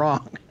generally are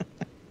wrong.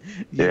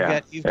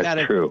 That's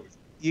true.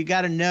 You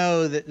got to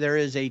know that there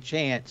is a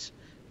chance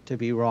to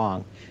be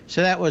wrong.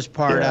 So that was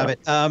part of it.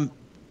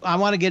 I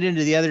want to get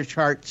into the other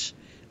charts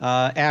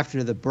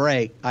after the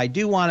break. I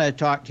do want to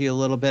talk to you a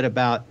little bit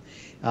about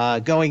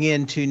going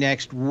into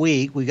next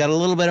week. We got a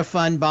little bit of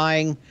fun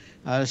buying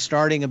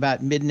starting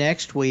about mid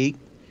next week.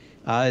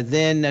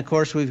 Then, of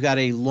course, we've got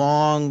a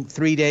long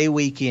 3-day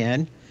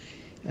weekend.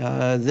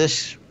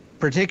 This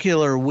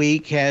particular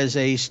week has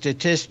a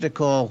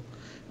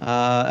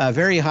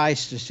very high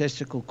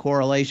statistical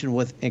correlation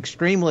with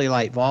extremely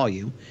light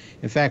volume.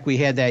 In fact, we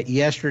had that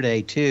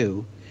yesterday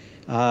too.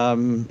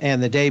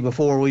 And the day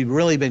before, we've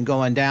really been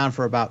going down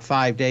for about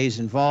 5 days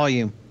in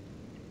volume,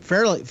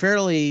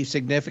 fairly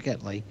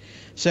significantly.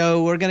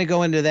 So we're going to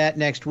go into that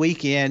next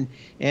weekend.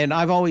 And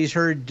I've always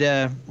heard,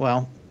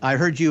 I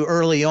heard you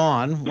early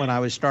on when I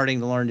was starting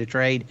to learn to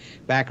trade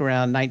back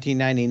around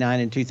 1999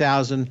 and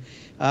 2000,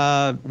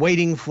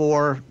 waiting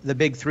for the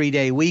big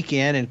 3-day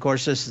weekend. And of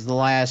course, this is the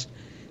last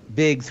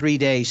big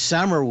 3-day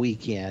summer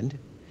weekend.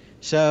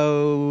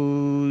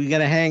 So you're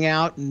going to hang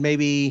out and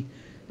maybe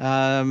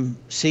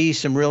see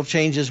some real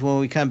changes when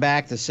we come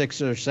back the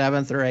 6th or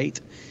 7th or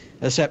 8th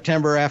of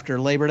September after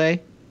Labor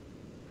Day?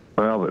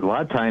 Well, a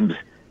lot of times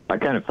I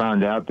kind of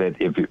found out that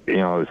if,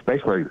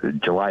 especially the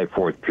July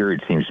 4th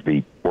period seems to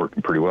be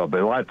working pretty well.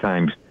 But a lot of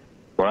times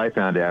what I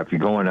found out, if you're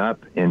going up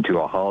into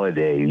a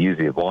holiday,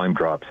 usually the volume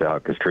drops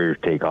out because traders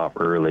take off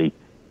early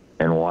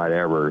and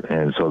whatever.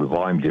 And so the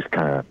volume just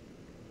kind of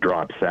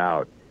drops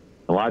out.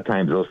 A lot of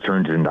times those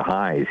turns into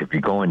highs. If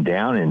you're going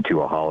down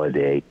into a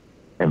holiday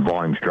and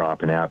volume's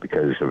dropping out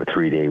because of a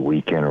 3-day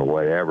weekend or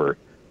whatever,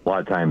 a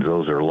lot of times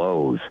those are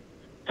lows.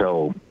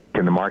 So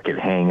can the market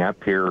hang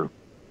up here,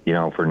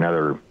 for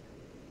another,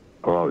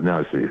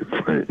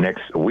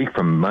 next week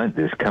from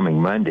this coming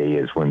Monday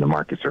is when the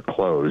markets are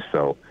closed.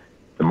 So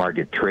the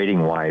market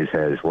trading-wise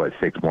has,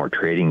 6 more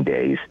trading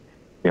days.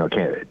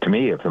 To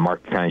me, if the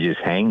market kind of just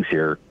hangs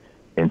here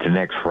into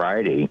next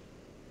Friday,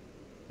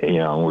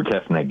 we're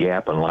testing that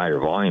gap on lighter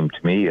volume,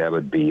 to me, that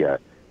would be a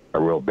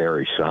real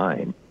bearish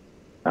sign.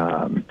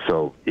 I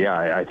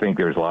think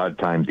there's a lot of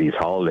times these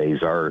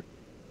holidays are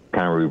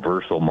kind of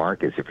reversal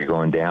markets. If you're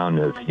going down,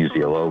 it's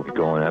usually a low. If you're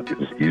going up,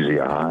 it's usually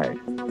a high.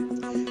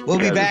 We'll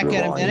be back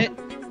in a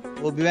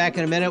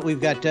minute. We've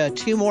got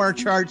 2 more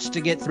charts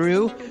to get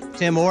through.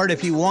 Tim Ord,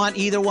 if you want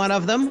either one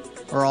of them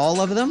or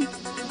all of them,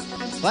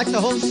 select the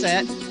whole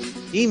set.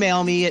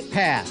 Email me at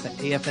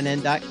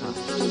path@tfnn.com.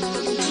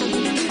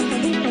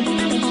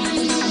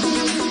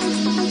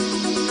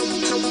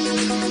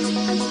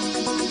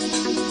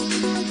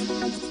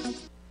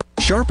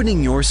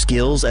 Sharpening your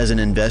skills as an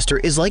investor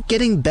is like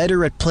getting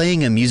better at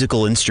playing a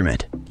musical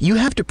instrument. You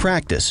have to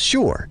practice,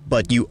 sure,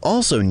 but you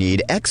also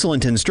need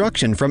excellent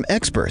instruction from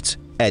experts.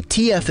 At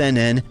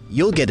TFNN,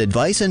 you'll get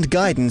advice and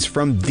guidance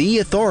from the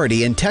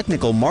authority in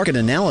technical market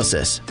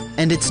analysis.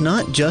 And it's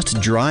not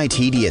just dry,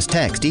 tedious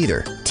text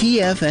either.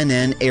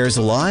 TFNN airs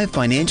live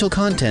financial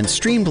content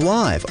streamed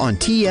live on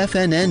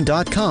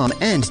TFNN.com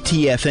and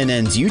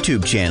TFNN's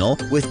YouTube channel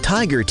with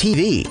Tiger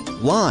TV,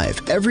 live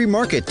every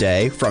market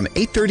day from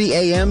 8:30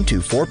 a.m.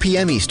 to 4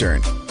 p.m.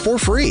 Eastern. For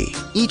free.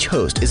 Each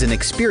host is an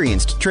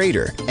experienced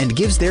trader and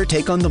gives their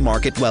take on the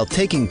market while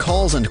taking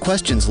calls and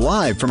questions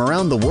live from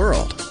around the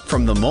world.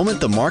 From the moment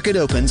the market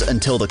opens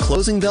until the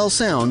closing bell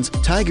sounds,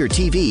 Tiger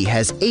TV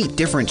has 8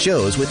 different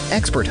shows with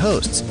expert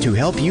hosts to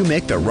help you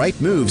make the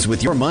right moves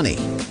with your money.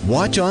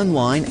 Watch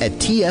online at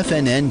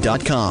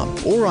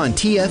TFNN.com or on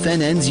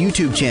TFNN's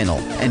YouTube channel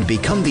and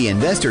become the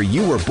investor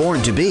you were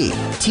born to be.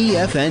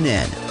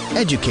 TFNN,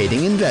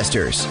 educating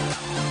investors.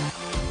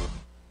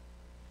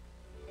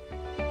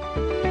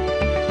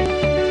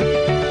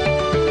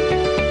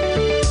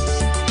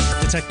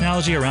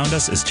 Technology around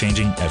us is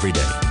changing every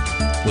day.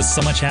 With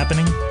so much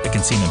happening, it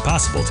can seem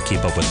impossible to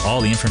keep up with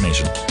all the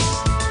information.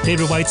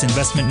 David White's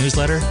investment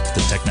newsletter,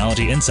 The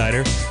Technology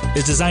Insider,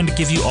 is designed to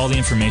give you all the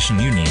information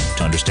you need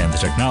to understand the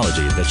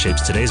technology that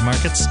shapes today's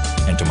markets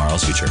and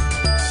tomorrow's future.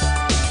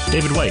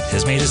 David White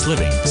has made his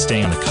living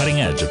staying on the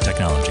cutting edge of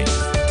technology.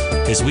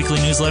 His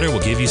weekly newsletter will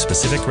give you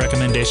specific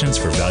recommendations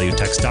for value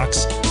tech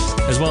stocks,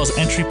 as well as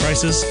entry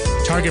prices,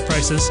 target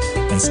prices,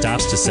 and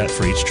stops to set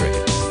for each trade.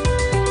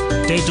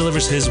 Dave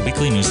delivers his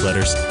weekly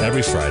newsletters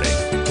every Friday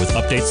with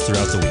updates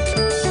throughout the week.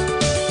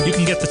 You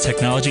can get the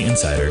Technology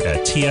Insider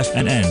at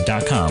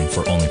TFNN.com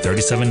for only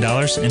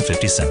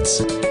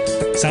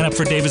 $37.50. Sign up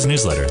for David's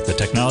newsletter, The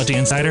Technology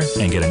Insider,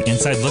 and get an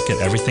inside look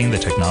at everything the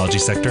technology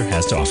sector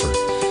has to offer.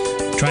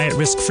 Try it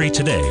risk-free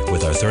today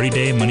with our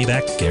 30-day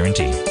money-back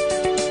guarantee.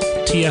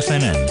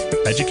 TFNN,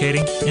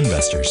 educating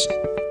investors.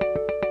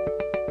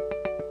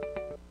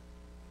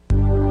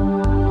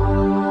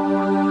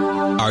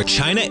 Are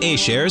China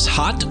A-shares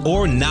hot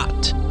or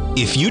not?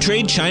 If you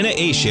trade China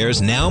A-shares,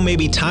 now may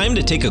be time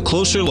to take a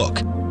closer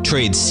look.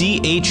 Trade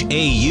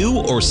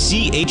CHAU or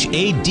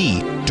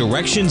CHAD,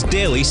 Directions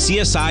Daily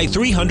CSI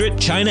 300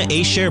 China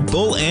A-share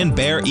Bull and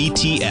Bear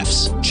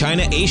ETFs.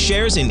 China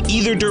A-shares in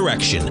either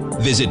direction.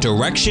 Visit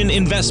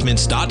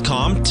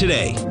directioninvestments.com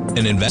today.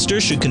 An investor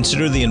should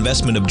consider the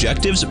investment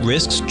objectives,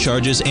 risks,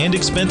 charges, and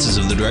expenses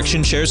of the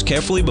Direction shares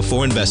carefully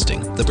before investing.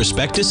 The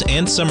prospectus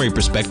and summary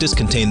prospectus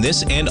contain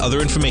this and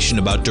other information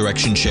about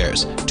Direction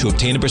shares. To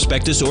obtain a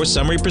prospectus or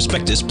summary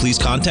prospectus, please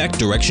contact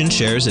Direction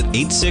shares at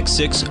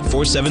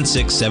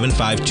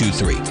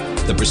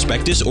 866-476-7523. The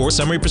prospectus or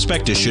summary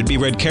prospectus should be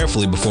read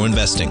carefully before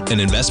investing.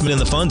 An investment in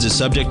the funds is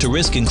subject to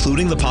risk,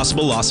 including the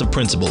possible loss of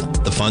principal.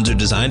 The funds are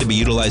designed to be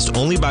utilized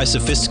only by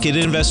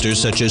sophisticated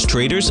investors such as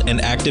traders and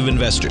active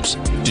investors.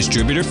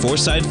 Distributor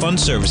Foreside Fund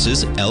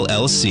Services,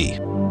 LLC.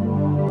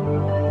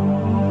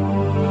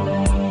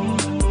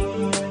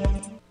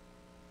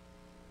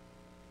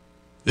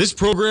 This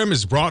program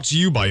is brought to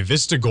you by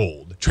Vista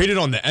Gold, traded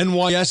on the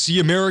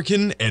NYSE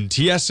American and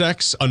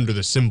TSX under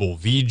the symbol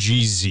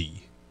VGZ.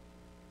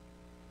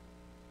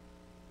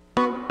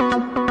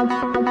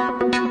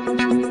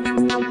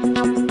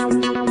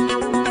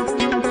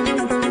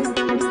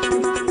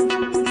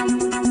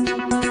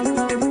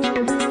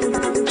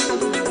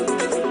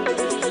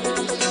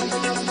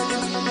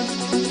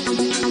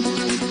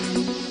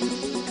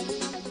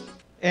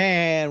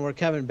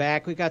 Coming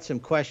back, we got some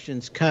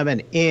questions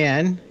coming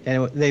in,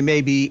 and they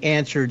may be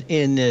answered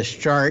in this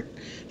chart.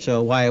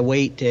 So while I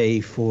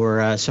wait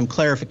for some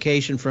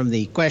clarification from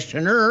the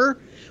questioner,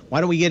 why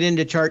don't we get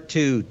into chart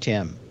 2,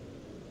 Tim?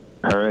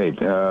 All right.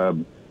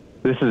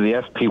 This is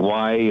the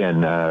SPY,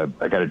 and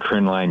I got a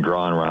trend line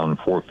drawn around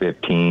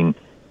 415,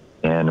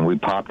 and we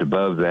popped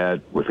above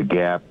that with a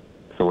gap.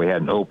 So we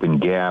had an open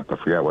gap. I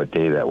forgot what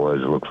day that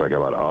was. It looks like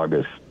about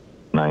August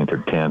 9th or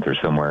 10th or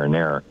somewhere in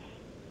there.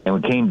 And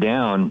we came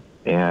down.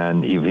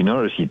 And if you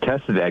notice, you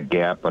tested that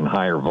gap on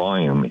higher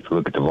volume. If you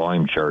look at the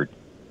volume chart,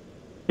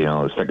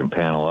 the second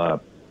panel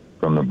up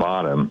from the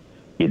bottom,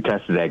 you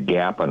tested that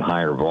gap on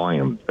higher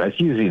volume. That's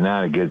usually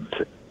not a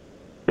good.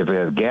 If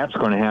a gap's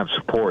going to have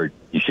support,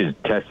 you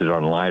should test it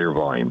on lighter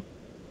volume.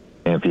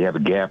 And if you have a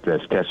gap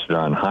that's tested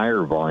on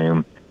higher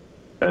volume,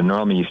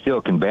 normally you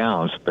still can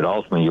bounce, but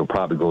ultimately you'll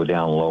probably go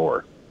down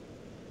lower.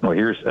 Well,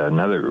 here's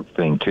another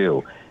thing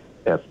too.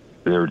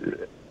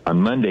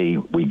 On Monday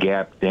we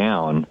gapped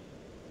down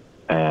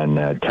and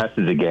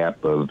tested the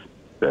gap of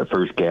the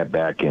first gap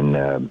back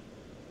in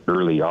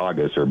early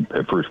August or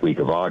first week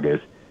of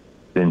August.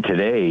 Then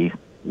today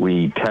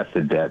we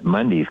tested that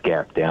Monday's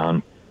gap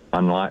down.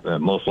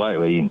 Most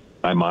likely,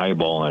 I'm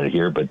eyeballing it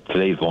here, but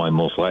today's volume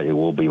most likely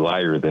will be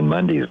lighter than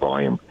Monday's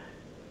volume.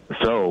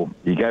 So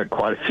you got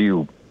quite a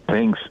few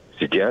things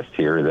suggest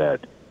here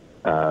that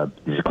the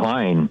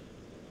decline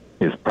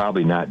is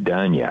probably not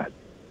done yet.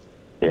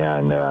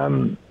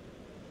 And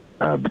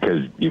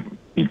because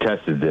you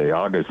tested the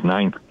August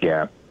 9th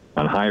gap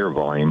on higher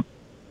volume,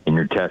 and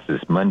your test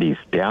is Monday's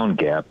down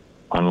gap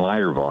on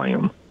lighter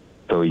volume.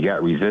 So you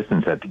got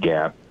resistance at the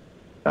gap.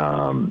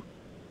 So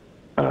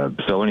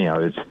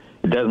anyhow, it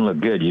doesn't look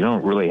good. You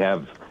don't really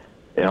have,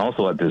 and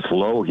also at this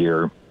low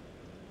here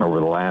over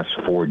the last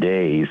 4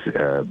 days,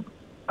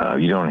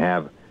 you don't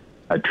have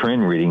a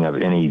trend reading of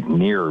any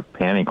near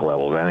panic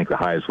levels. I think the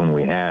highest one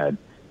we had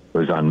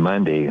was on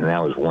Monday, and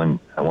that was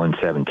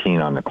 117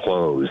 on the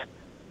close,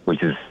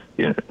 which is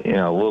a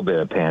little bit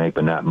of panic,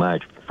 but not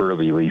much.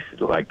 Preferably, at least,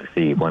 I'd like to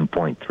see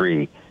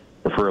 1.3,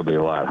 preferably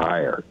a lot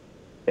higher.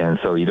 And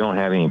so you don't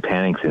have any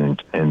panics in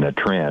the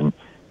trend.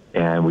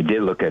 And we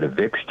did look at a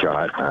VIX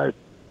chart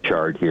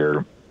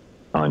here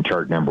on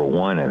chart number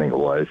 1, I think it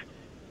was,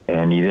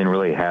 and you didn't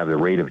really have the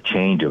rate of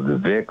change of the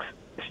VIX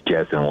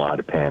suggesting a lot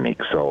of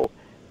panic. So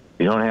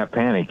you don't have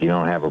panic, you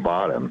don't have a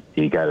bottom.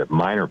 You got a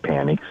minor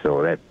panic,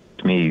 so that,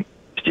 to me,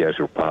 suggests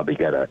we've probably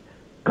got a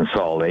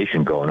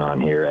consolidation going on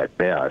here at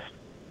best.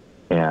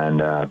 And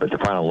but the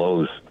final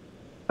lows,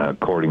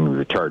 according to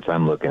the charts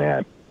I'm looking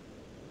at,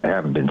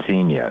 haven't been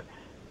seen yet.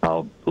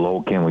 How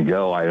low can we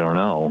go? I don't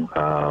know.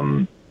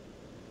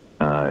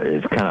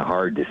 It's kind of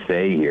hard to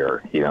say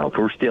here. If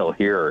we're still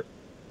here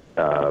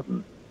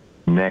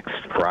next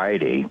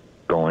Friday,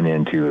 going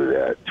into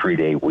the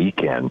 3-day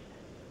weekend,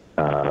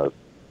 then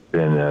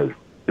the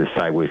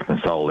sideways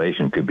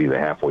consolidation could be the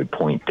halfway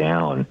point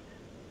down,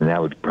 and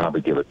that would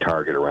probably give a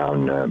target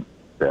around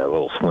that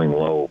little swing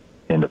low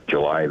end of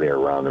July there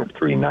around the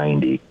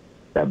 390.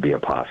 That'd be a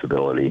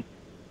possibility.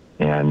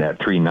 And that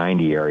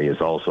 390 area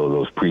is also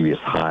those previous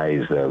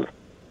highs of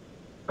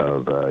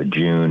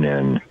June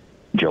and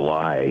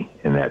July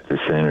in that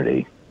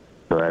vicinity.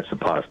 So that's a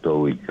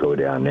possibility we could go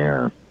down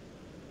there.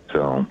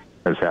 So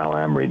that's how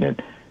I'm reading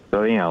it.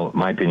 So, in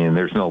my opinion,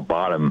 there's no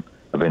bottom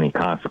of any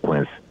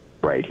consequence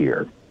right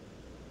here.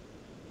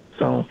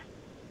 So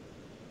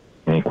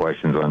any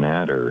questions on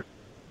that? Or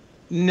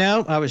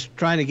no, I was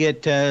trying to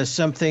get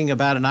something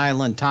about an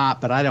island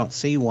top, but I don't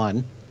see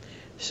one.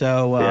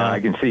 So yeah,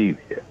 I can see.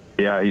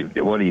 Yeah,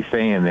 what he's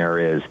saying there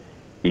is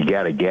you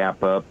got a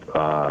gap up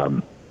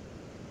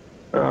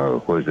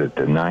was it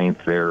the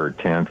 9th there or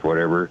 10th,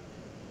 whatever.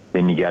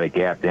 Then you got a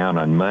gap down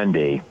on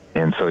Monday,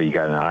 and so you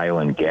got an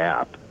island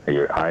gap,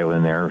 your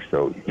island there.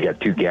 So you got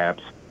two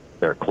gaps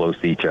that are close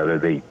to each other.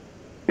 They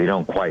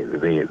don't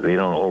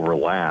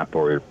overlap,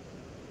 or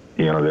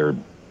they're.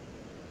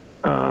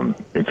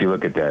 If you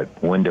look at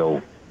that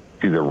window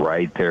to the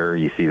right there,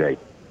 you see that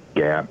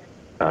gap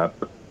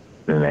up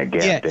and that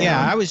gap down.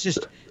 Yeah.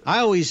 I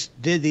always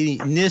did the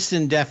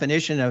Nissen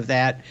definition of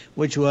that,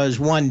 which was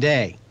 1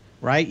 day,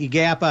 right? You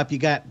gap up, you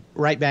got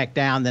right back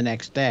down the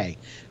next day.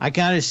 I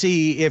kind of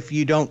see if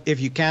you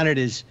count it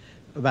as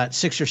about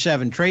 6 or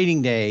 7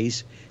 trading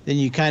days, then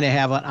you kind of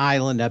have an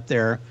island up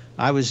there.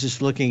 I was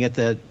just looking at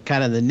the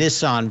kind of the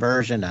Nissan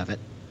version of it.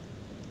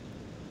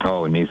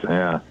 Oh, Nissan,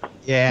 yeah.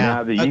 Yeah.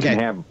 Now that you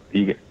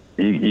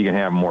can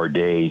have more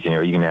days.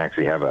 You can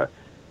actually have a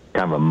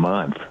kind of a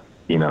month.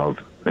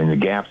 And the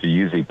gaps are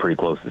usually pretty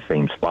close to the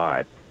same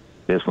spot.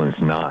 This one's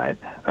not.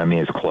 I mean,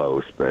 it's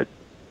close, but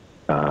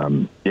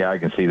I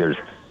can see there's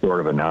sort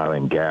of an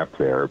island gap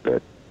there,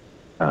 but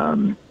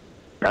I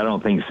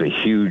don't think it's a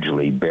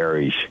hugely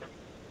bearish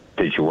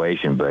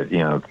situation. But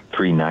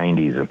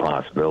 390 is a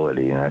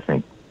possibility, and I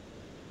think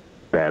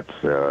that's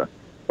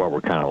what we're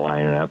kind of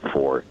lining up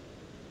for.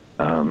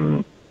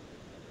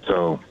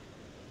 So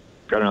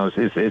I don't know.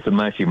 It's a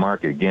mushy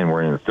market again.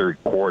 We're in the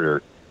third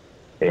quarter,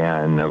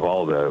 and of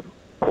all the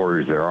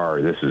quarters there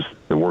are, this is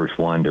the worst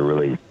one to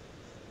really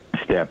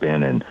step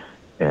in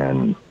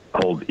and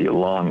hold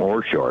long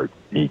or short.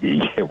 You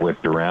get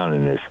whipped around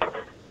in this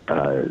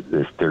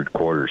third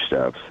quarter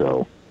stuff.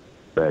 So,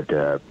 but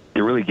to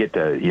really get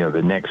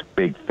the next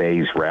big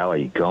phase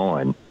rally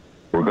going,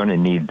 we're going to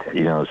need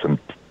some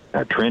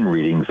trend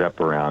readings up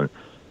around.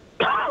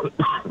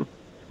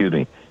 Excuse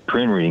me.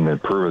 Trend reading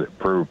and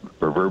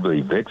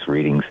proverbially VIX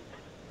readings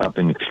up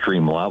in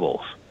extreme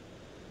levels,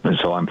 and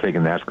so I'm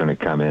thinking that's going to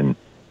come in,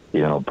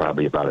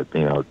 probably about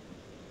 4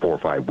 or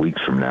 5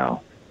 weeks from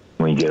now,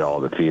 when you get all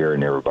the fear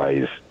and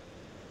everybody's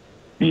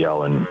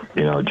yelling,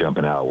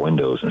 jumping out of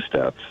windows and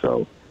stuff.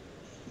 So,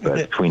 but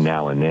between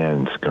now and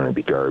then, it's going to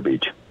be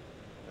garbage.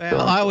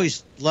 Well, I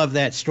always love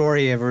that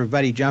story of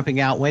everybody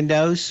jumping out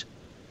windows,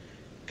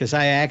 because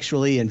I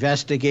actually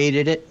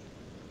investigated it.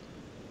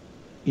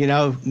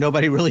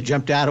 Nobody really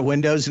jumped out of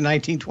windows in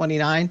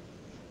 1929.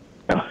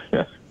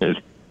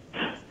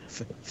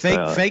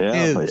 Fake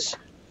news.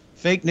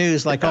 Fake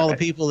news, like all the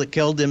people that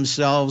killed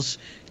themselves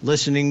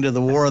listening to the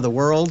War of the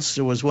Worlds.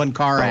 There was one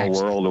car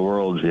accident. War of the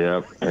Worlds,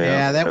 yeah.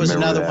 Yeah, that was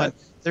another one.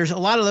 There's a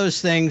lot of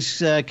those things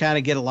kind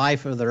of get a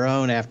life of their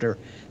own after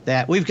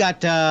that. We've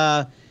got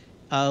a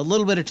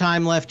little bit of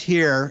time left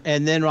here,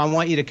 and then I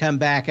want you to come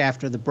back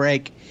after the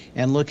break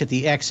and look at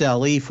the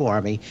XLE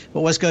for me. But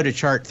let's go to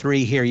chart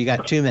 3 here. You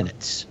got 2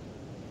 minutes.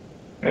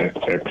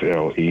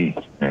 XLE.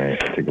 All right,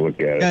 take a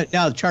look at it.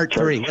 No, chart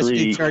 3. Let's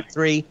do chart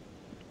 3.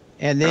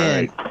 And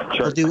then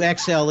we'll do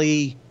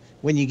XLE.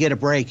 When you get a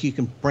break, you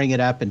can bring it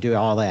up and do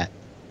all that.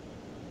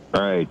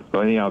 All right.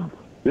 Well,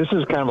 this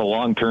is kind of a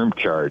long-term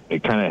chart.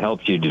 It kind of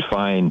helps you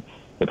define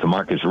if the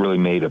market's really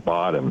made a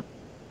bottom.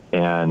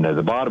 And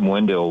the bottom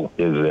window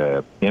is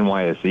a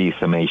NYSE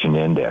summation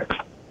index.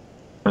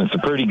 And it's a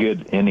pretty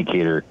good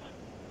indicator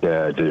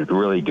to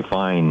really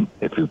define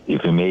if you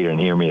made an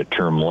intermediate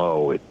term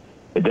low. It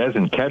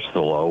doesn't catch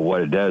the low.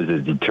 What it does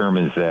is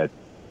determines that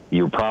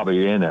you're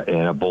probably in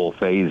a bull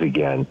phase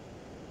again.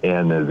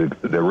 And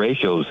the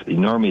ratios,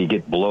 normally you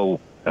get below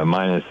a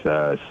minus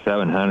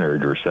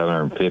 700 or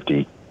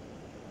 750.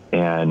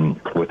 And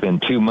within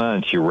 2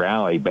 months, you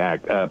rally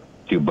back up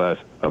to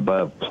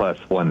above plus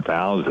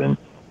 1,000.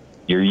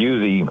 You're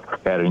usually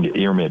at an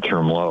intermediate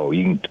term low.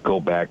 You can go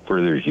back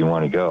further as you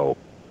want to go.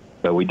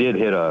 But we did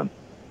hit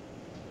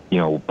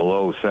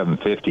below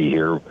 750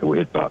 here. We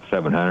hit about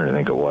 700, I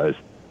think it was,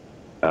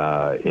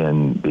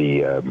 in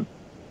the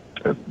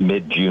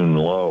mid-June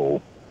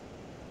low.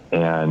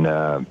 And,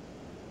 actually,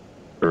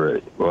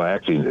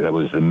 that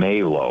was the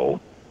May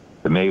low.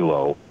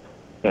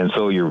 And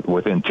so you're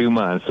within 2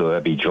 months, so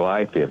that'd be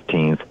July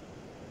 15th.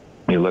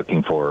 You're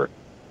looking for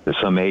the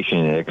summation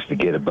index to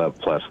get above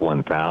plus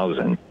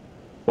 1,000.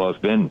 Well, it's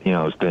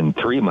been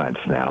 3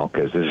 months now,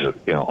 because this is,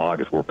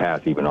 August. We're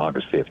past even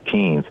August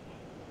 15th,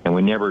 and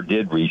we never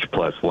did reach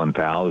plus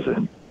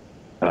 1,000.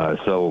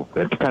 So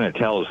that kind of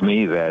tells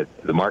me that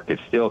the market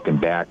still can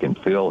back and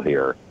fill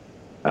here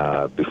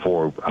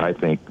before I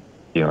think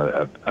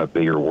a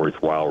bigger,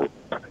 worthwhile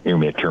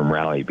intermediate term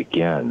rally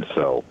begins.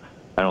 So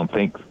I don't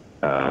think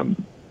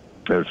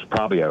there's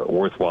probably a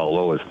worthwhile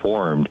low is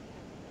formed,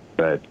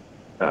 but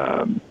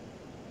I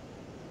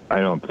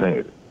don't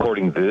think,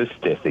 according to this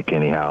statistic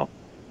anyhow,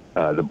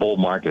 the bull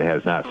market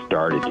has not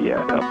started yet.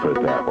 I'll put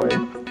it that way.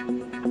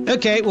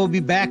 Okay, we'll be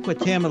back with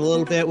Tim in a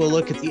little bit. We'll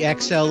look at the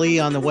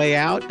XLE on the way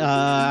out.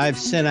 I've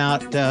sent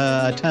out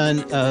a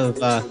ton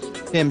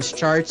of Tim's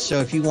charts, so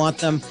if you want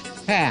them,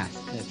 PATH,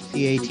 that's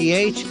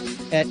P-A-T-H,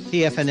 at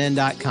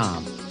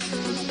TFNN.com.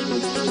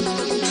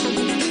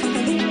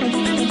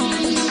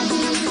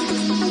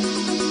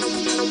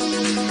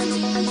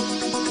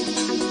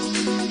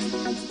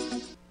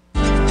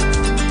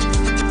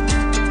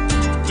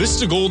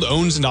 Vista Gold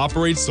owns and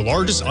operates the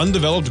largest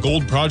undeveloped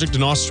gold project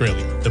in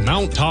Australia, the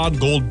Mount Todd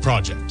Gold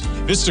Project.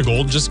 Vista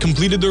Gold just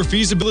completed their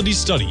feasibility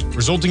study,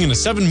 resulting in a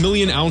 7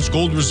 million ounce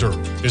gold reserve.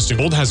 Vista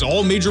Gold has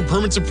all major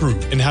permits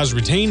approved and has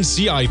retained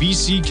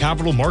CIBC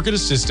capital market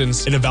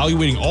assistance in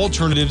evaluating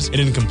alternatives and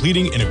in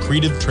completing an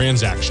accretive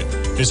transaction.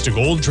 Vista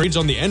Gold trades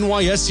on the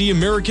NYSE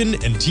American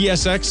and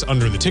TSX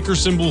under the ticker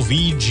symbol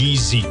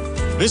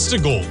VGZ. Vista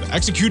Gold,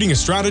 executing a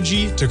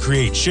strategy to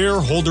create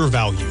shareholder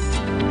value.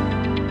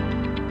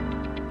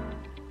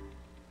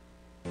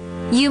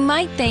 You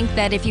might think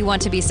that if you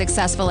want to be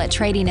successful at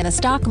trading in the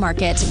stock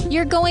market,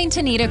 you're going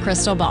to need a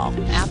crystal ball.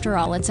 After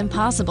all, it's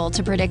impossible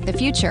to predict the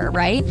future,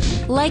 right?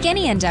 Like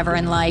any endeavor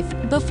in life,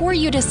 before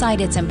you decide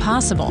it's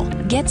impossible,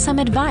 get some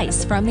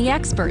advice from the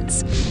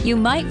experts. You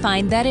might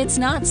find that it's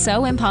not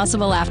so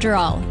impossible after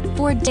all.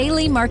 For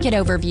daily market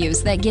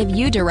overviews that give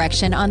you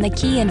direction on the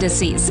key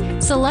indices,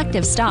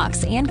 selective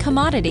stocks, and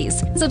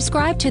commodities,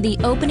 subscribe to the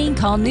Opening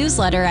Call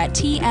newsletter at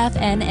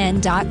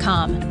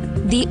TFNN.com.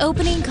 The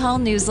Opening Call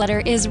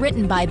newsletter is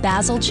written by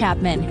Basil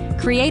Chapman,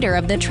 creator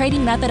of the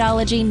trading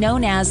methodology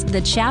known as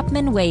the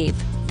Chapman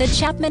Wave. The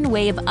Chapman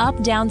Wave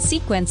up-down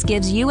sequence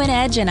gives you an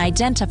edge in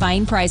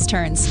identifying price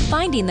turns,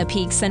 finding the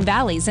peaks and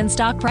valleys in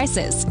stock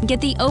prices.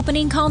 Get the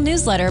Opening Call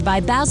newsletter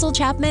by Basil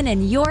Chapman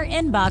in your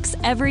inbox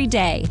every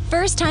day.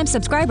 First-time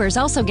subscribers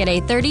also get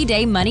a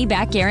 30-day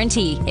money-back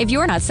guarantee. If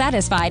you're not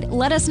satisfied,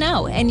 let us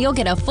know, and you'll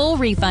get a full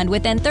refund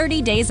within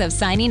 30 days of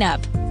signing up.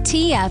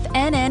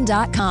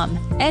 TFNN.com,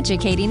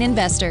 educating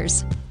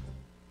investors.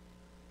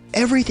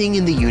 Everything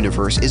in the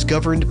universe is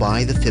governed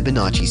by the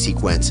Fibonacci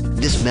sequence.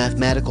 This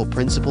mathematical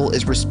principle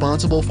is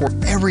responsible for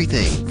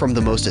everything from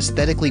the most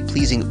aesthetically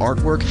pleasing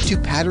artwork to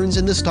patterns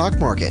in the stock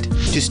market.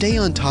 To stay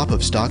on top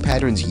of stock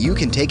patterns you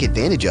can take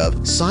advantage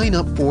of, sign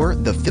up for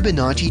the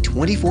Fibonacci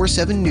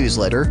 24/7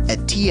 newsletter at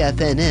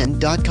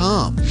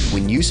TFNN.com.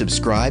 When you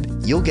subscribe,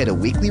 you'll get a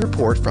weekly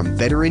report from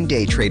veteran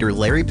day trader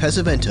Larry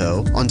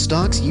Pesavento on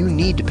stocks you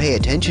need to pay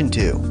attention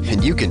to.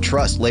 And you can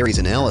trust Larry's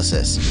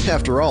analysis.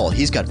 After all,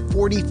 he's got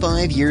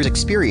 45 years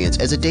experience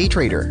as a day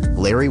trader.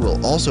 Larry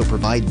will also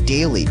provide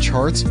daily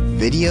charts,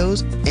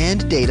 videos,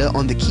 and data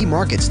on the key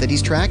markets that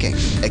he's tracking.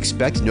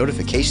 Expect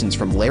notifications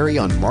from Larry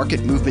on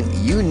market movement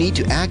you need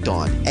to act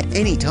on at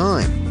any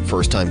time.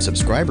 First-time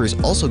subscribers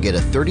also get a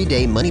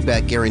 30-day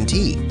money-back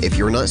guarantee. If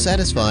you're not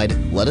satisfied,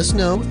 let us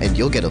know and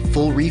you'll get a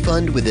full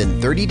refund within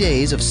 30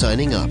 days of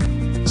signing up.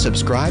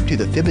 Subscribe to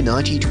the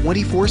Fibonacci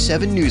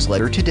 24/7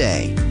 newsletter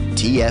today.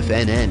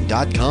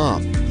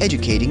 TFNN.com,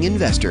 educating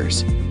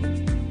investors.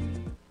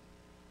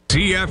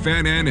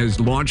 TFNN has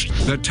launched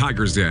the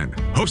Tiger's Den.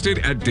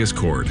 Hosted at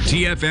Discord,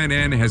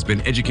 TFNN has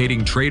been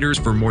educating traders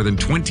for more than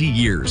 20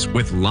 years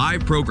with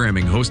live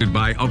programming hosted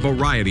by a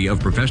variety of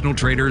professional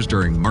traders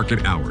during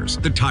market hours.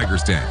 The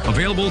Tiger's Den,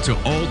 available to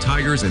all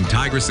tigers and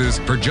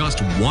tigresses for just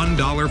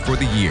 $1 for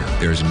the year.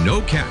 There's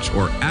no catch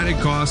or added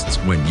costs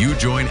when you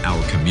join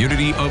our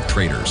community of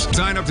traders.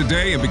 Sign up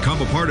today and become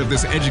a part of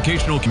this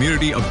educational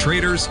community of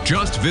traders.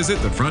 Just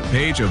visit the front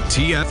page of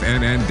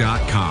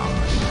TFNN.com.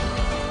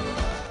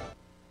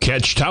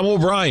 Catch Tom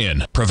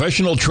O'Brien,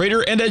 professional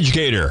trader and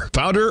educator,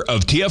 founder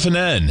of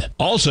TFNN.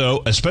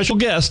 Also, a special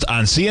guest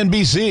on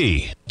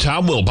CNBC.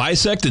 Tom will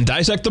bisect and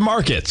dissect the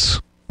markets.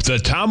 The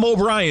Tom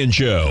O'Brien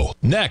Show,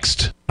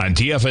 next on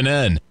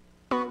TFNN.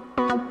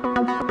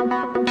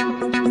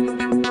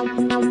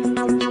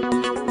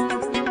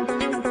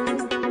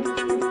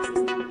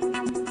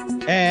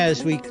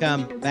 As we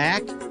come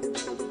back,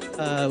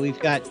 we've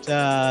got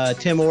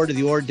Tim Ord of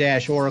the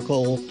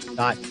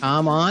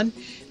ord-oracle.com on.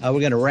 We're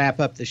going to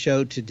wrap up the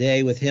show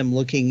today with him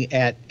looking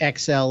at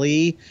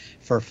XLE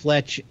for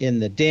Fletch in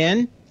the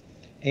Den.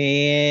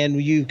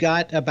 And you've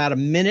got about a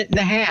minute and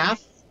a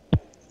half.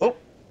 Oh,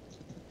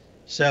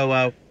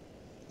 so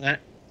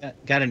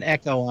got an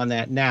echo on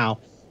that now.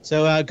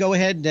 So go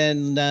ahead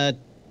and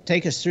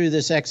take us through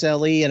this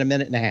XLE in a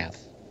minute and a half.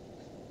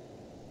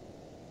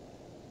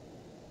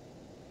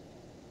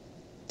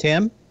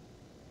 Tim?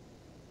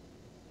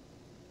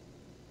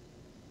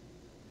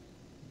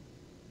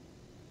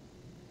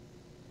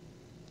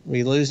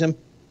 We lose him?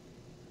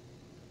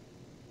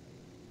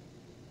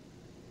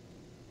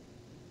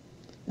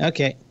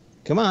 Okay.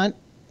 Come on.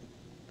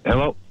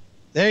 Hello?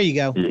 There you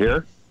go. You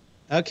here?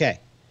 Okay.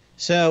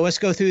 So let's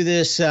go through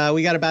this.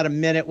 We got about a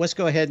minute. Let's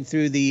go ahead and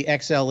through the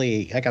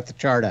XLE. I got the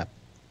chart up.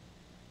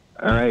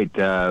 All right.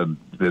 To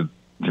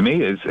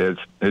me,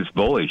 it's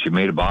bullish. You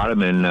made a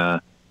bottom in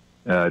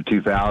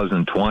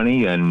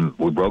 2020, and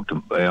we broke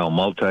the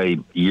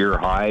multi-year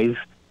highs.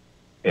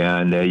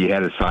 And you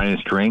had a sign of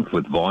strength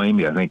with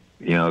volume. I think,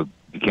 you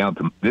count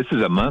them. This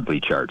is a monthly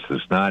chart, so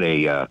it's not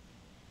a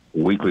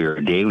weekly or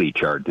a daily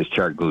chart. This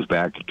chart goes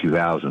back to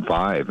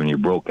 2005, and you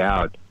broke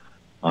out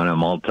on a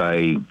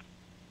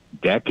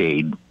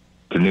multi-decade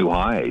to new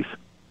highs.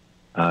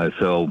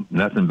 So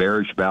nothing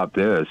bearish about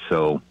this.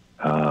 So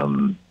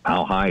how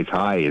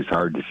high is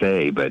hard to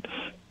say. But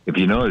if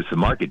you notice, the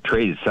market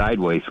traded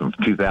sideways from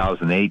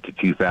 2008 to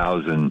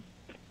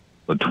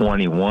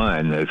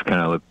 2021. It's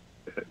kind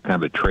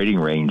of a trading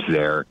range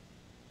there.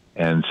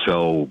 And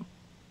so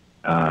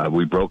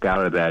we broke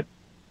out of that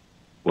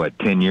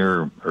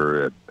 10-year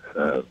or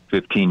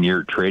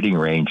 15-year trading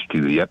range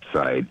to the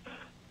upside.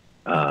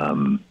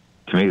 To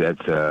me,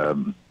 that's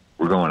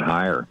we're going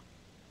higher.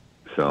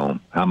 So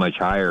how much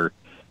higher?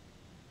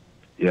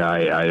 Yeah,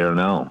 I don't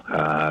know.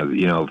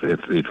 If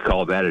you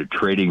call that a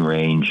trading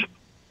range,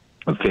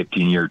 a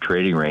 15-year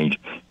trading range,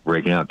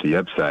 breaking out to the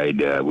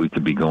upside, we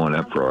could be going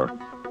up for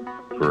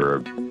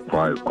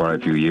quite a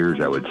few years,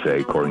 I would say,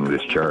 according to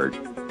this chart.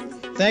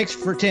 Thanks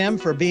for Tim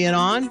for being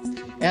on.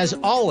 As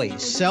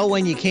always, sell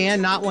when you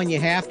can, not when you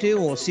have to.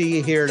 We'll see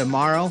you here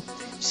tomorrow.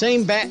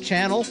 Same bat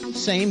channel,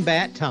 same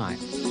bat time.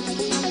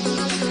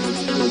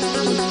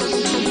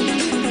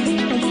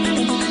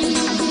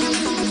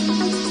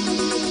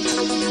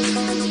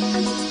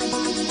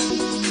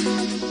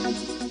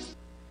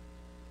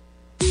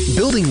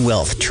 Building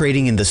wealth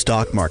trading in the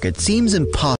stock market seems impossible.